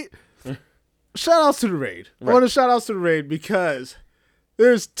 Fate. Shout outs to the raid. Right. I want to shout outs to the raid because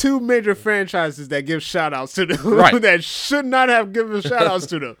there's 2 major franchises that give shout outs to them Right. that should not have given shout outs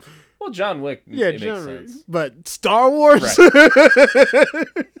to them. Well, John Wick. Yeah, it makes generally. sense. But Star Wars.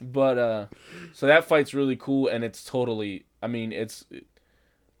 But so that fight's really cool, and it's totally. I mean, it's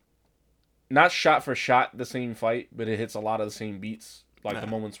not shot for shot the same fight, but it hits a lot of the same beats, like the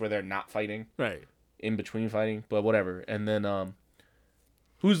moments where they're not fighting, Right. in between fighting. But whatever. And then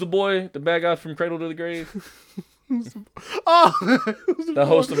who's the boy, the bad guy from Cradle to the Grave? Oh, who's The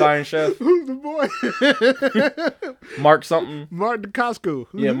host of Iron Chef, Who's the boy? Mark something. Mark DeCosco.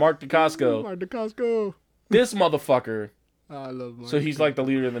 Yeah, Mark DeCosco. Mark DeCosco. This motherfucker. I love Mark. So he's like the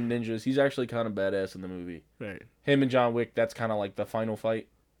leader of the ninjas. He's actually kind of badass in the movie. Right. Him and John Wick, that's kind of like the final fight.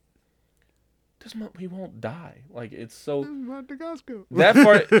 He won't die. Like, it's so... Mark DeCosco.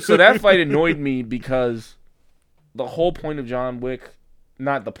 that fight annoyed me because the whole point of John Wick...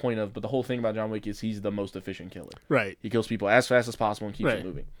 Not the point of, but the whole thing about John Wick is he's the most efficient killer. Right. He kills people as fast as possible and keeps Right. it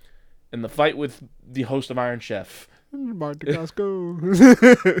moving. And the fight with the host of Iron Chef, Mark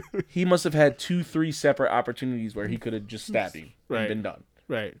DeCosco. he must have had 2-3 separate opportunities where he could have just stabbed him Right. and been done.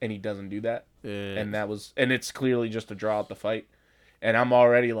 Right. And he doesn't do that. Yeah. And it's clearly just to draw out the fight. And I'm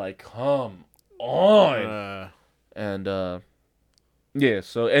already like, come on. And yeah,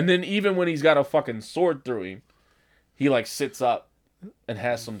 so and then even when he's got a fucking sword through him, he like sits up and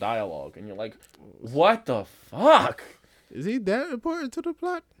has some dialogue, and you're like, what the fuck? Is he that important to the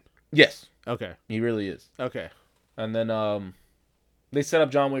plot? Yes, Okay. he really is. Okay. And then they set up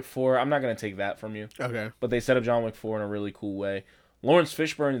John Wick 4. I'm not gonna take that from you, Okay. but they set up John Wick 4 in a really cool way. Lawrence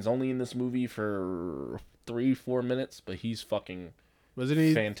Fishburne is only in this movie for 3-4 minutes, but he's fucking Wasn't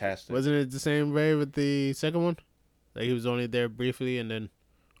he? fantastic. Wasn't it the same way with the second one? Like he was only there briefly, and then,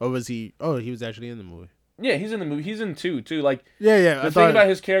 or was he? Oh, he was actually in the movie. Yeah, he's in the movie. He's in 2 too. Like Yeah. the thing about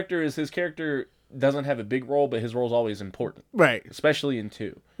his character is his character doesn't have a big role, but his role's always important, Right. especially in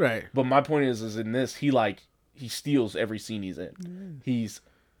 2. Right. But my point is in this, he steals every scene he's in. He's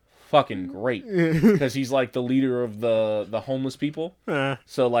fucking great because he's like the leader of the homeless people.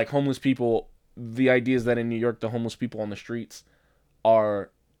 So like homeless people, the idea is that in New York, the homeless people on the streets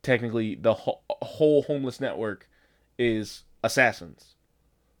are technically the whole homeless network is assassins.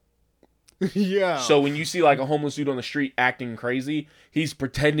 Yeah. So when you see like a homeless dude on the street acting crazy, he's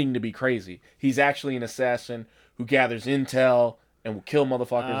pretending to be crazy. He's actually an assassin who gathers intel and will kill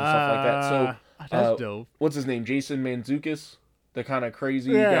motherfuckers and stuff like that. So that's dope. what's his name? Jason Mantzoukas, the kind of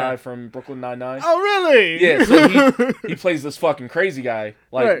crazy Yeah. guy from Brooklyn Nine-Nine. Oh, really? Yeah, so he plays this fucking crazy guy.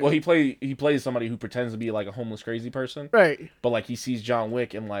 Like, Right. well, he plays somebody who pretends to be like a homeless crazy person, Right. but like he sees John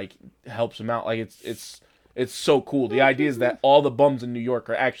Wick and like helps him out. Like it's so cool. The idea is that all the bums in New York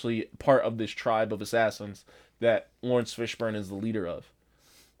are actually part of this tribe of assassins that Lawrence Fishburne is the leader of.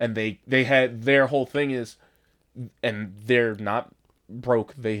 And they had their whole thing is, and they're not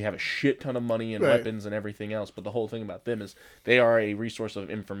broke. They have a shit ton of money and Right. weapons and everything else. But the whole thing about them is they are a resource of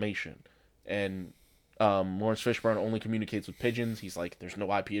information. And Lawrence Fishburne only communicates with pigeons. He's like, there's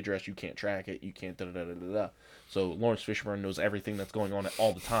no IP address, you can't track it, you can't da-da-da-da-da. So Lawrence Fishburne knows everything that's going on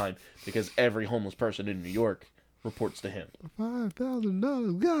all the time because every homeless person in New York reports to him.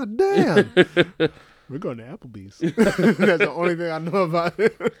 $5,000, god damn. We're going to Applebee's. That's the only thing I know about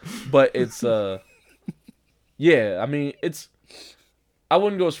it. But it's, yeah, I mean, I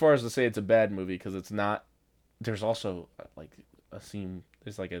wouldn't go as far as to say it's a bad movie because it's not. There's also, like,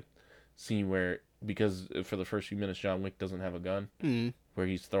 there's like a scene where, because for the first few minutes John Wick doesn't have a gun, where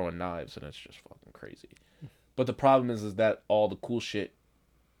he's throwing knives, and it's just fucking crazy. But the problem is that all the cool shit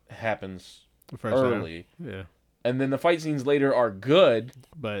happens early. Yeah. And then the fight scenes later are good.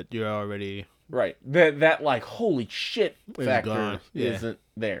 But you're already... Right. That like, holy shit factor Yeah. isn't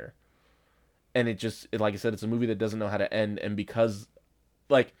there. And like I said, it's a movie that doesn't know how to end. And because,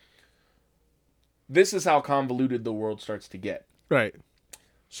 like, this is how convoluted the world starts to get. Right.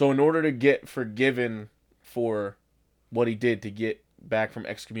 So in order to get forgiven for what he did, to get back from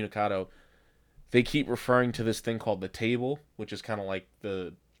excommunicado, they keep referring to this thing called the Table, which is kind of like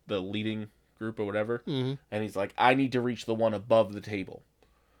the leading group or whatever. Mm-hmm. And he's like, I need to reach the one above the table.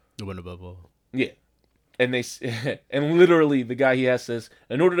 The one above all. Yeah. And and literally the guy he has says,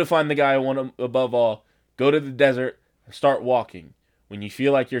 in order to find the guy one above all, go to the desert and start walking. When you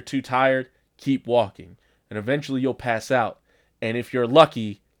feel like you're too tired, keep walking. And eventually you'll pass out. And if you're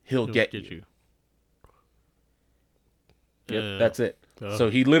lucky, he'll get you. Yep, that's it. So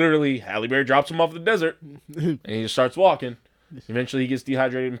he literally, Halle Berry drops him off the desert, and he just starts walking. Eventually he gets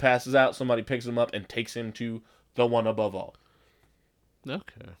dehydrated and passes out. Somebody picks him up and takes him to the one above all.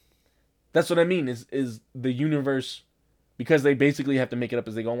 Okay. That's what I mean, is the universe, because they basically have to make it up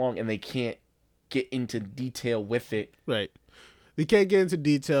as they go along, and they can't get into detail with it. Right. They can't get into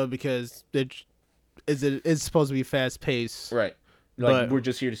detail because it's supposed to be fast-paced. Right. Like, But- we're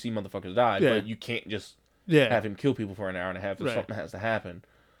just here to see motherfuckers die, Yeah. but you can't just Yeah. have him kill people for an hour and a half if Right. something has to happen.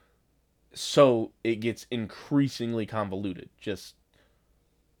 So it gets increasingly convoluted.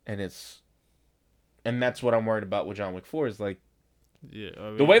 And that's what I'm worried about with John Wick 4 is like, Yeah. I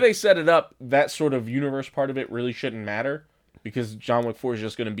mean, the way they set it up, that sort of universe part of it really shouldn't matter because John Wick 4 is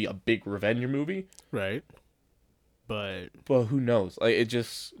just going to be a big revenge movie. Right. But Well, who knows? Like,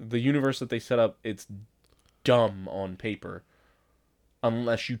 the universe that they set up, it's dumb on paper.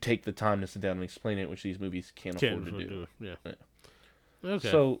 Unless you take the time to sit down and explain it, which these movies can't afford to do. Yeah. Yeah. Okay.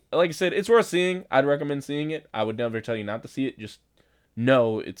 So, like I said, it's worth seeing. I'd recommend seeing it. I would never tell you not to see it. Just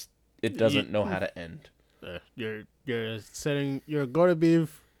know it doesn't know how to end. You're going to be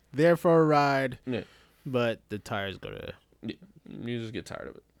there for a ride. Yeah. But the tire's going to... You just get tired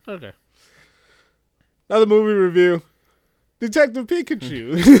of it. Okay. Another movie review. Detective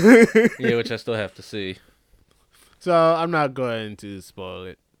Pikachu. Yeah, which I still have to see. So I'm not going to spoil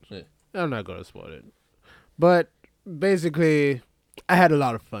it. Yeah. I'm not going to spoil it. But basically, I had a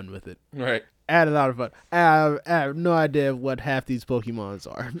lot of fun with it. Right. I had a lot of fun. I have no idea what half these Pokemons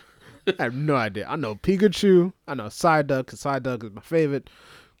are. I have no idea. I know Pikachu. I know Psyduck, because Psyduck is my favorite.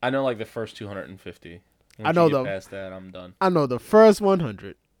 I know like the first 250. Once I know you get them. past that, I'm done. I know the first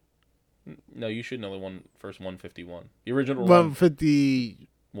 100. No, you should know the first 151. The original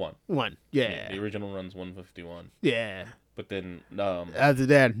 151. run. Yeah. The original run's 151. Yeah. But then After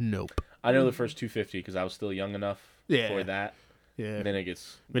that, nope. I know the first 250 because I was still young enough for that. Yeah. And then it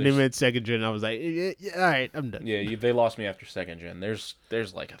gets When they went second gen, I was like, yeah, all right, I'm done. yeah. They lost me after second gen. There's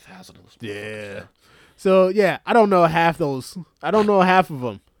like 1,000 of those. Yeah. So, yeah, I don't know half those. I don't know half of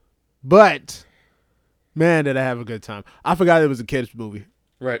them. But, man, did I have a good time. I forgot it was a kid's movie.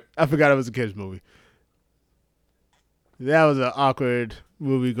 Right. I forgot it was a kid's movie. That was an awkward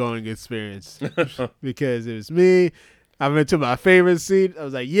movie-going experience. Because it was me. I went to my favorite seat. I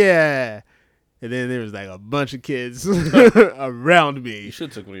was like, yeah. And then there was like a bunch of kids around You me. should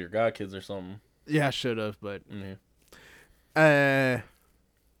have took one of your god kids or something. Yeah, I should have, but Yeah.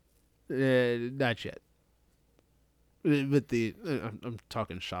 not yet. With the I'm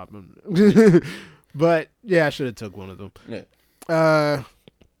talking shop, but yeah, I should have took one of them. Yeah.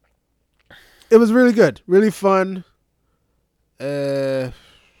 It was really good, really fun. Is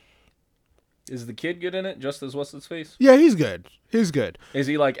the kid good in it? Just as what's his face? Yeah, he's good. He's good. Is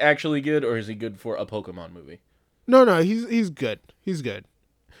he like actually good, or is he good for a Pokemon movie? No, he's good. He's good.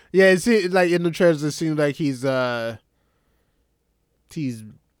 Yeah, it seems like in the trailers, it seems like he's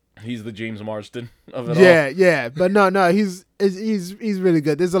He's the James Marsden of it all. yeah, but no, he's really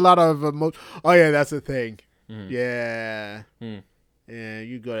good. There's a lot of oh yeah, that's the thing. Mhm. Yeah, Mm. yeah,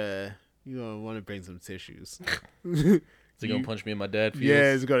 you gonna want to bring some tissues. Is he gonna punch me in my dad feels?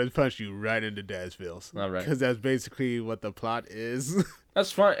 Yeah, it's gonna punch you right into dad's feels. All right. Because that's basically what the plot is.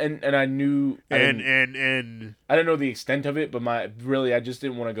 That's fine, and I knew I didn't, and I didn't know the extent of it, but I just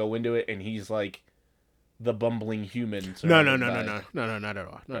didn't want to go into it. And he's like the bumbling human. no, surrounded by- not at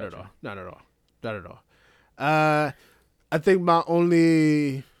all, not at Gotcha. all, not at all, not at all. I think my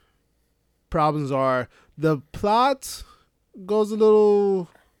only problems are the plot goes a little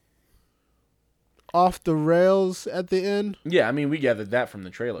off the rails at the end. Yeah, I mean, we gathered that from the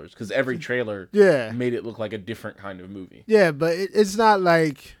trailers because every trailer Yeah, made it look like a different kind of movie. yeah, but it's not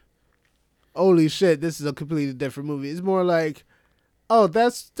like, holy shit, this is a completely different movie. It's more like, oh,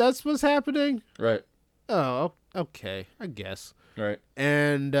 that's what's happening. Right, Oh, okay, I guess. right.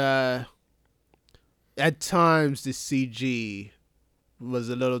 And at times the CG was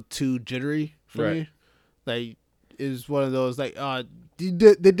a little too jittery for Right. me. Like, it's one of those like, they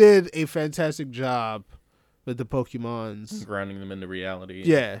did a fantastic job with the Pokemons. Grounding them into reality.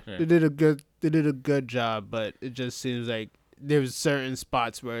 Yeah, Yeah. they did a good job, but it just seems like there's certain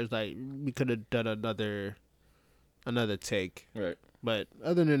spots where it's like we could have done another take. Right. But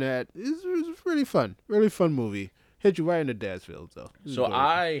other than that, it was really fun movie. Hit you right in the dad's field though. It was So good.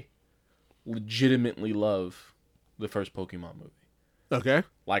 I legitimately love the first Pokemon movie. Okay,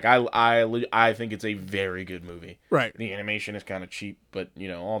 Like I think it's a very good movie. right. The animation is kind of cheap, but you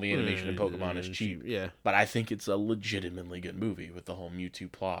know all the animation in Pokemon is cheap. Yeah, But I think it's a legitimately good movie with the whole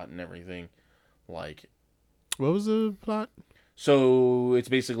Mewtwo plot and everything. Like, what was the plot? so it's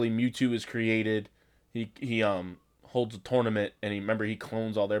basically Mewtwo is created. He holds a tournament and he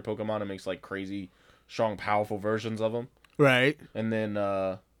clones all their Pokemon and makes like crazy, strong, powerful versions of them. Right. And then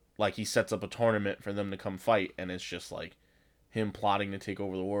like he sets up a tournament for them to come fight, and it's just like him plotting to take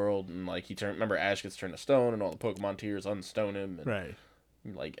over the world. And like remember Ash gets turned to stone, and all the Pokemon tears unstone him. And, Right.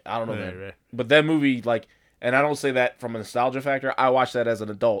 Like I don't know, man. Right. But that movie, like, and I don't say that from a nostalgia factor. I watched that as an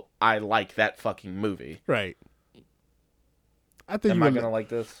adult. I like that fucking movie. Right. I think Am I gonna like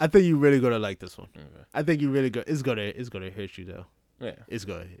this? I think you really gonna like this one. Okay. I think you really go. It's gonna hit you though. Yeah. It's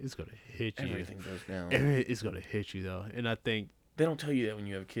gonna hit you. Everything goes down. It's gonna hit you though, and I think They don't tell you that when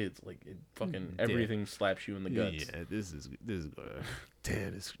you have kids. Like it fucking Yeah. everything slaps you in the guts. yeah, this is gonna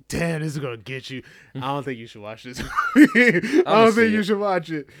damn, this is gonna get you. I don't think you should watch this. I don't see think you it. should watch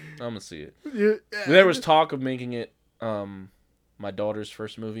it. I'm gonna see it. Yeah, There was talk of making it my daughter's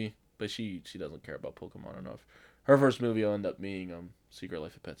first movie, but she doesn't care about Pokemon enough. Her first movie will end up being Secret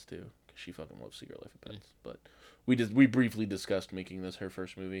Life of Pets 2, because she fucking loves Secret Life of Pets. But we briefly discussed making this her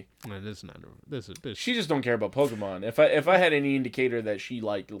first movie. Man, this is not this. She just don't care about Pokemon. If I had any indicator that she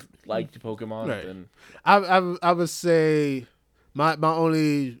liked Pokemon, Right. then I would say my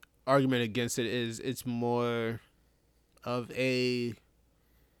only argument against it is it's more of a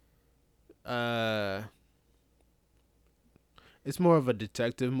it's more of a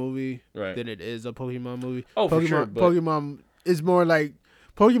detective movie right. than it is a Pokemon movie. Oh, for Pokemon, sure, but- Pokemon is more like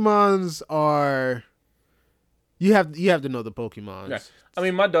Pokemons are. You have to know the Pokemons. Yeah. I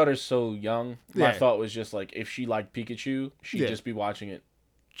mean, my daughter's so young. My Yeah. thought was just like if she liked Pikachu, she'd Yeah. just be watching it,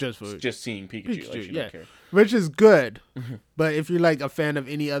 Just for just seeing Pikachu. Like Pikachu, she yeah. don't care. which is good, Mm-hmm. but if you're like a fan of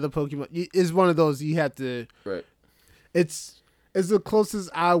any other Pokemon, it's one of those you have to. Right. It's the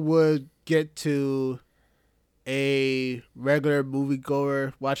closest I would get to a regular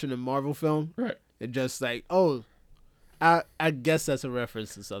moviegoer watching a Marvel film. Right. And just like, oh, I guess that's a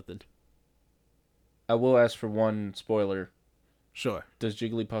reference to something. I will ask for one spoiler. Sure. Does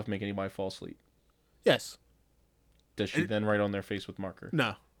Jigglypuff make anybody fall asleep? Yes. Does she then write on their face with marker?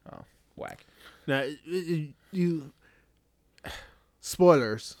 No. Whack. Now you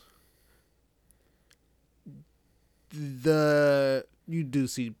spoilers. You do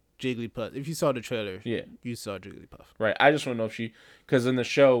see Jigglypuff. If you saw the trailer, Yeah. you saw Jigglypuff. Right. I just want to know if because in the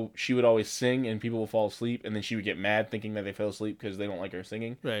show she would always sing and people would fall asleep, and then she would get mad thinking that they fell asleep because they don't like her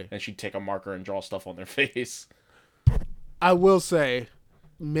singing, Right. and she'd take a marker and draw stuff on their face. I will say,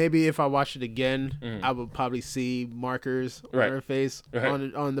 maybe if I watch it again, Mhm. I would probably see markers Right. on her face,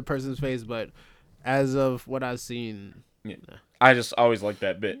 Right. on the person's face. But as of what I've seen, Yeah. I just always like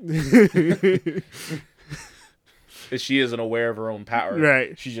that bit. She isn't aware of her own power.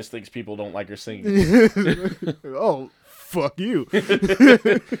 Right. She just thinks people don't like her singing. oh, fuck you.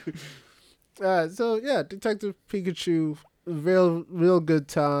 So yeah, Detective Pikachu, real good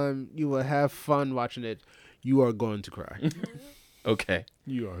time. You will have fun watching it. You are going to cry. Okay.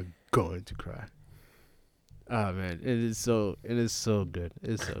 You are going to cry. Oh man, it is so good.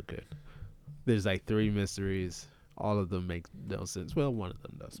 It's so good. There's like 3 mysteries. All of them make no sense. Well, one of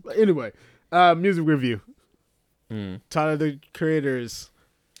them does. But anyway, music review. Tyler, the creators.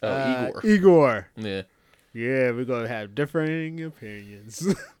 Igor. Igor. Yeah. Yeah, we're gonna have differing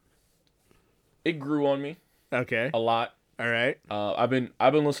opinions. It grew on me Okay. a lot. All right. I've been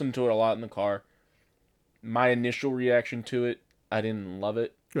listening to it a lot in the car. My initial reaction to it, I didn't love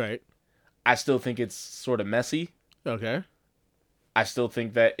it. Right. I still think it's sort of messy. Okay. I still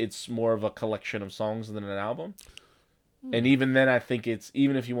think that it's more of a collection of songs than an album. And even then, I think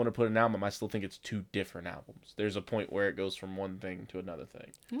even if you want to put an album, I still think it's two different albums. There's a point where it goes from one thing to another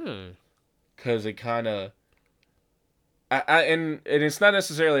thing. Because it kind of... and it's not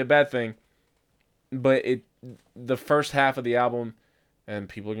necessarily a bad thing, but the first half of the album, and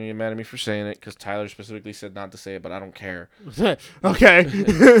people are going to get mad at me for saying it, because Tyler specifically said not to say it, but I don't care.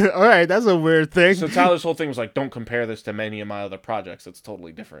 Okay. All right. That's a weird thing. So Tyler's whole thing was like, don't compare this to many of my other projects. It's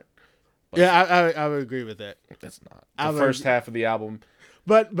totally different. Yeah, I would agree with that. It's not. The first half of the album...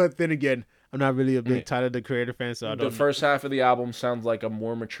 But then again, I'm not really a big Tyler, the Creator fan, so I don't... The first half of the album sounds like a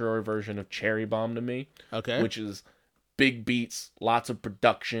more mature version of Cherry Bomb to me. Okay. Which is big beats, lots of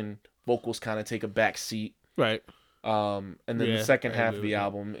production, vocals kind of take a back seat. Right. And then the second half of the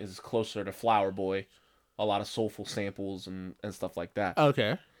album is closer to Flower Boy. A lot of soulful samples and stuff like that.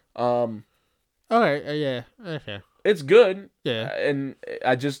 Okay. Okay. Yeah. Okay. It's good. Yeah. And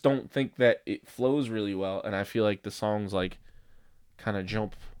I just don't think that it flows really well. And I feel like the songs like kind of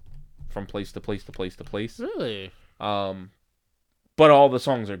jump from place to place to place to place. Really? But all the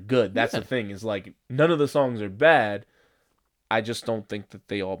songs are good. That's the thing, is like none of the songs are bad. I just don't think that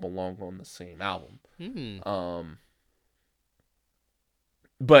they all belong on the same album.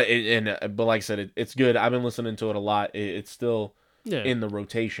 But like I said, it's good. I've been listening to it a lot. It's still in the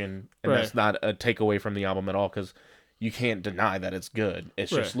rotation, and that's not a takeaway from the album at all, because you can't deny that it's good.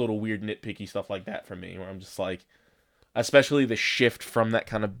 It's just little weird nitpicky stuff like that for me, where I'm just like, especially the shift from that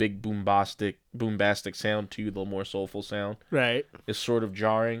kind of big boombastic sound to the more soulful sound, right, is sort of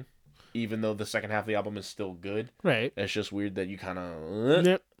jarring. Even though the second half of the album is still good, right, it's just weird that you kind of.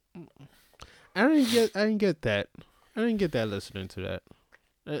 Yep. I didn't get that. I didn't get that listening to that.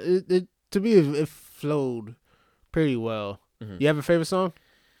 It to me it flowed pretty well. Mm-hmm. You have a favorite song?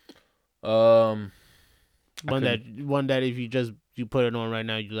 One that if you put it on right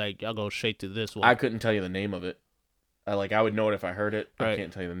now, you like, I'll go straight to this one. I couldn't tell you the name of it. I would know it if I heard it. Right. I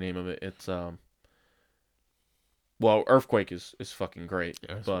can't tell you the name of it. It's well, Earthquake is fucking great.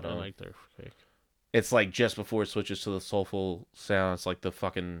 Yeah, but I like the Earthquake. It's like just before it switches to the soulful sound. It's like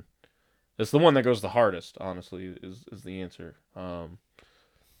it's the one that goes the hardest, honestly, is the answer.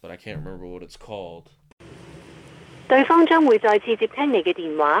 But I can't remember what it's called. 對方將會再次接聽你嘅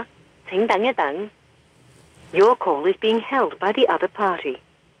電話，請等一等。Your call is being held by the other party.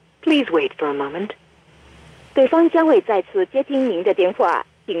 Please wait for a moment. 對方將會再次接聽您的電話，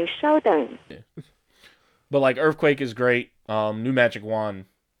請稍等。But like Earthquake is great. New Magic Wand,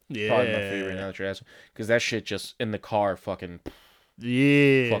 probably my favorite now that you're asking, because that shit just in the car fucking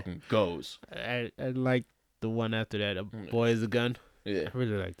goes. I like the one after that. Boy is a Gun. Yeah, I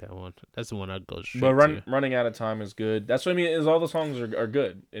really like that one. That's the one I'd go straight to. Running Out of Time is good. That's what I mean. Is all the songs are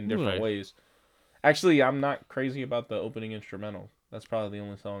good in different ways. Actually, I'm not crazy about the opening instrumental. That's probably the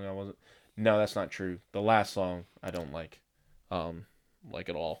only song I wasn't. No, that's not true. The last song I don't like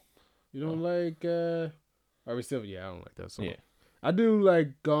at all. You don't like? Are We Still? Yeah, I don't like that song. Yeah, I do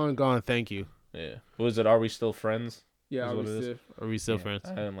like Gone, Thank You. Yeah. Was it Are We Still Friends? Yeah, Are We Still Friends?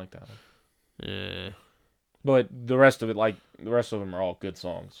 I didn't like that one. Yeah. But the rest of them are all good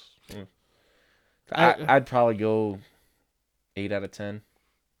songs. I'd probably go 8 out of 10.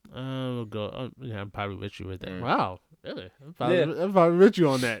 We'll go. I'm probably with you with that. Wow, really? I'm probably with you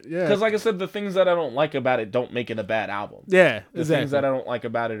on that. Yeah. Because like I said, the things that I don't like about it don't make it a bad album. Yeah, the things that I don't like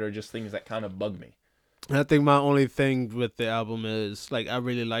about it are just things that kind of bug me. I think my only thing with the album is like I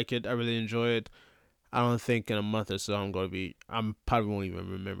really like it. I really enjoy it. I don't think in a month or so I'm probably won't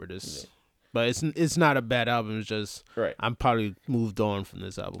even remember this. Yeah. But it's not a bad album. It's just I'm probably moved on from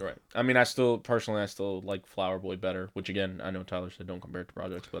this album. Right. I mean, I still like Flower Boy better. Which again, I know Tyler said don't compare it to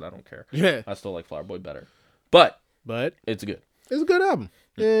projects, but I don't care. Yeah. I still like Flower Boy better. But it's good. It's a good album.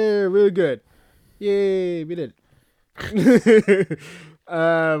 Yeah, really good. Yay, we did it.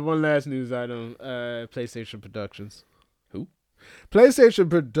 One last news item. PlayStation Productions. Who? PlayStation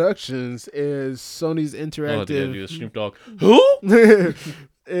Productions is Sony's interactive. Oh, did I do a Snoop Dogg? Who?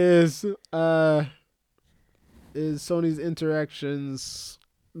 Is Sony's Interactions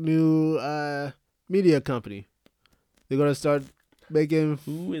new media company. They're gonna start making.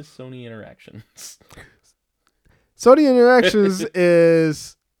 Who is Sony Interactions? Sony Interactions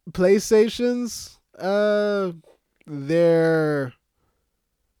is PlayStation's their,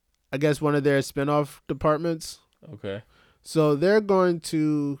 I guess, one of their spinoff departments. Okay. So they're going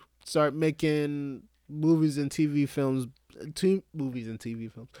to start making movies and TV films movies and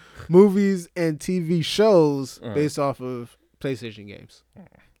TV films, movies and TV shows Uh-huh. based off of PlayStation games.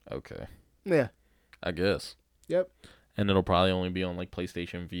 Okay. Yeah. I guess. Yep. And it'll probably only be on like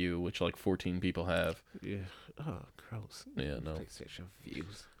PlayStation View, which like 14 people have. Yeah. Oh, gross. Yeah, no. PlayStation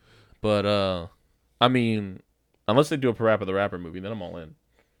views. But I mean, unless they do a Parappa the Rapper movie, then I'm all in.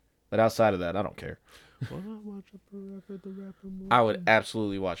 But outside of that, I don't care. Watch a Parappa the Rapper movie. I would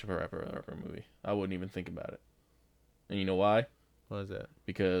absolutely watch a Parappa the Rapper movie. I wouldn't even think about it. And you know why? What is that?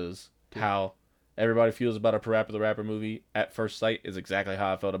 Because how everybody feels about a Parappa the Rapper movie at first sight is exactly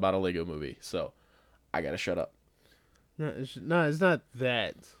how I felt about a Lego movie. So I gotta shut up. No, it's not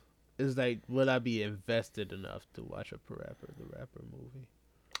that. It's like, would I be invested enough to watch a Parappa the Rapper movie?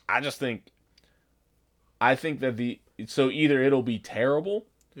 I think that so either it'll be terrible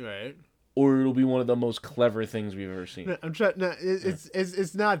Right. or it'll be one of the most clever things we've ever seen. No, I'm trying. No,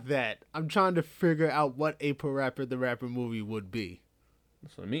 it's not that. I'm trying to figure out what a Parappa the Rapper movie would be.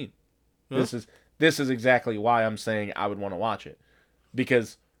 That's what I mean. Huh? This is exactly why I'm saying I would want to watch it.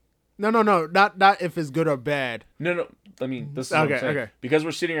 Because No, not if it's good or bad. no, I mean this is what I'm Okay, saying. okay. Because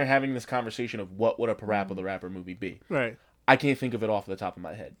we're sitting here having this conversation of what would a Parappa the Rapper movie be. Right. I can't think of it off the top of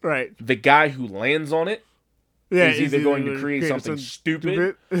my head. Right. The guy who lands on it Yeah. is either going to create something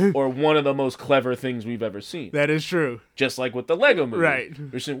stupid or one of the most clever things we've ever seen. That is true. Just like with the Lego movie. Right.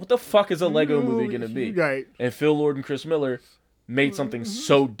 We're saying, what the fuck is a Lego movie going to be? Right. And Phil Lord and Chris Miller made something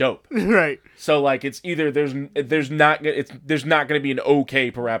so dope. Right. So like it's either there's not going to be an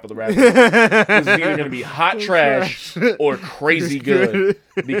okay Parappa the Rapper. It's either going to be hot trash or crazy good,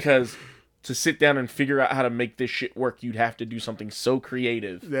 because to sit down and figure out how to make this shit work, you'd have to do something so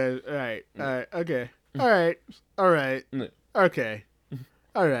creative. Right. Okay. All right. Mm. Okay.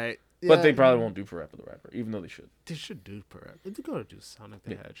 All right. But they Yeah. probably won't do Parappa the Rapper, even though they should. They should do Parappa. They're going to do Sonic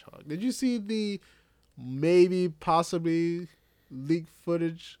the Hedgehog. Did you see the possibly leaked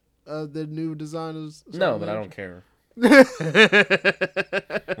footage of the new designers? No, but I don't care.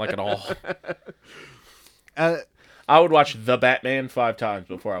 Like at all. I would watch The Batman 5 times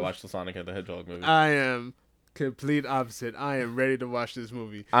before I watch the Sonic and the Hedgehog movie. I am complete opposite. I am ready to watch this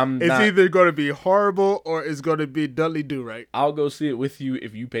movie. I'm It's not- either going to be horrible or it's going to be Dudley Do Right. I'll go see it with you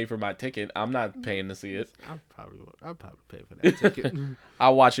if you pay for my ticket. I'm not paying to see it. I'll probably pay for that ticket.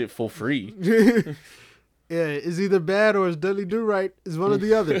 I'll watch it for free. Yeah, it's either bad or it's Dudley Do Right. It's one or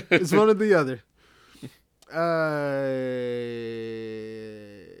the other. It's one or the other.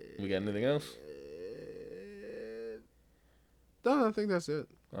 We got anything else? No, I think that's it.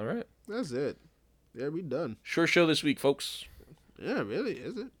 All right. That's it. Yeah, we done. Short show this week, folks. Yeah, really,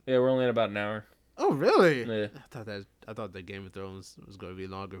 is it? Yeah, we're only at about an hour. Oh, really? Yeah. I thought that Game of Thrones was going to be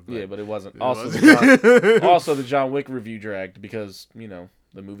longer. But Yeah, but it wasn't. it Also, wasn't. the John Wick review dragged because, the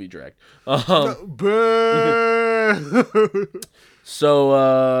movie dragged. Burn.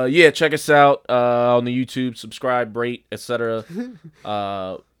 So, check us out on the YouTube. Subscribe, rate, etc.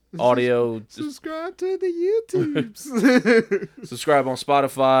 Audio. Subscribe to the YouTubes. Subscribe on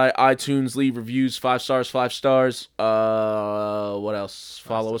Spotify, iTunes. Leave reviews. 5 stars, 5 stars. What else?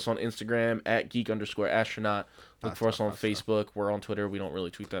 Follow us on Instagram at geek_astronaut. Look for us on Facebook. We're on Twitter. We don't really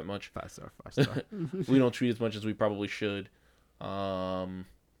tweet that much. 5 star, 5 star. We don't tweet as much as we probably should. What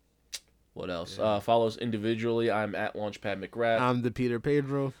else? Follow us individually. I'm at Launchpad McGrath. I'm the Peter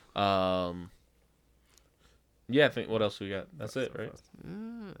Pedro. Yeah, I think what else we got? That's it, right?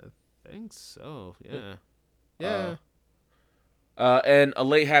 I think so. Yeah. Yeah. And a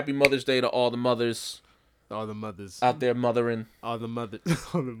late happy Mother's Day to all the mothers All the mothers. out there mothering. All the mothers.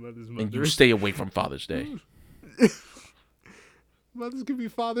 All the mothers. And you stay away from Father's Day. Mothers can be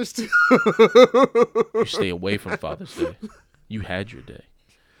fathers too. You stay away from Father's Day. You had your day.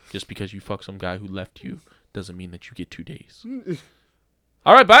 Just because you fuck some guy who left you doesn't mean that you get 2 days.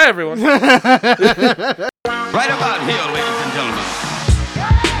 All right, bye everyone. Right about here, ladies and gentlemen.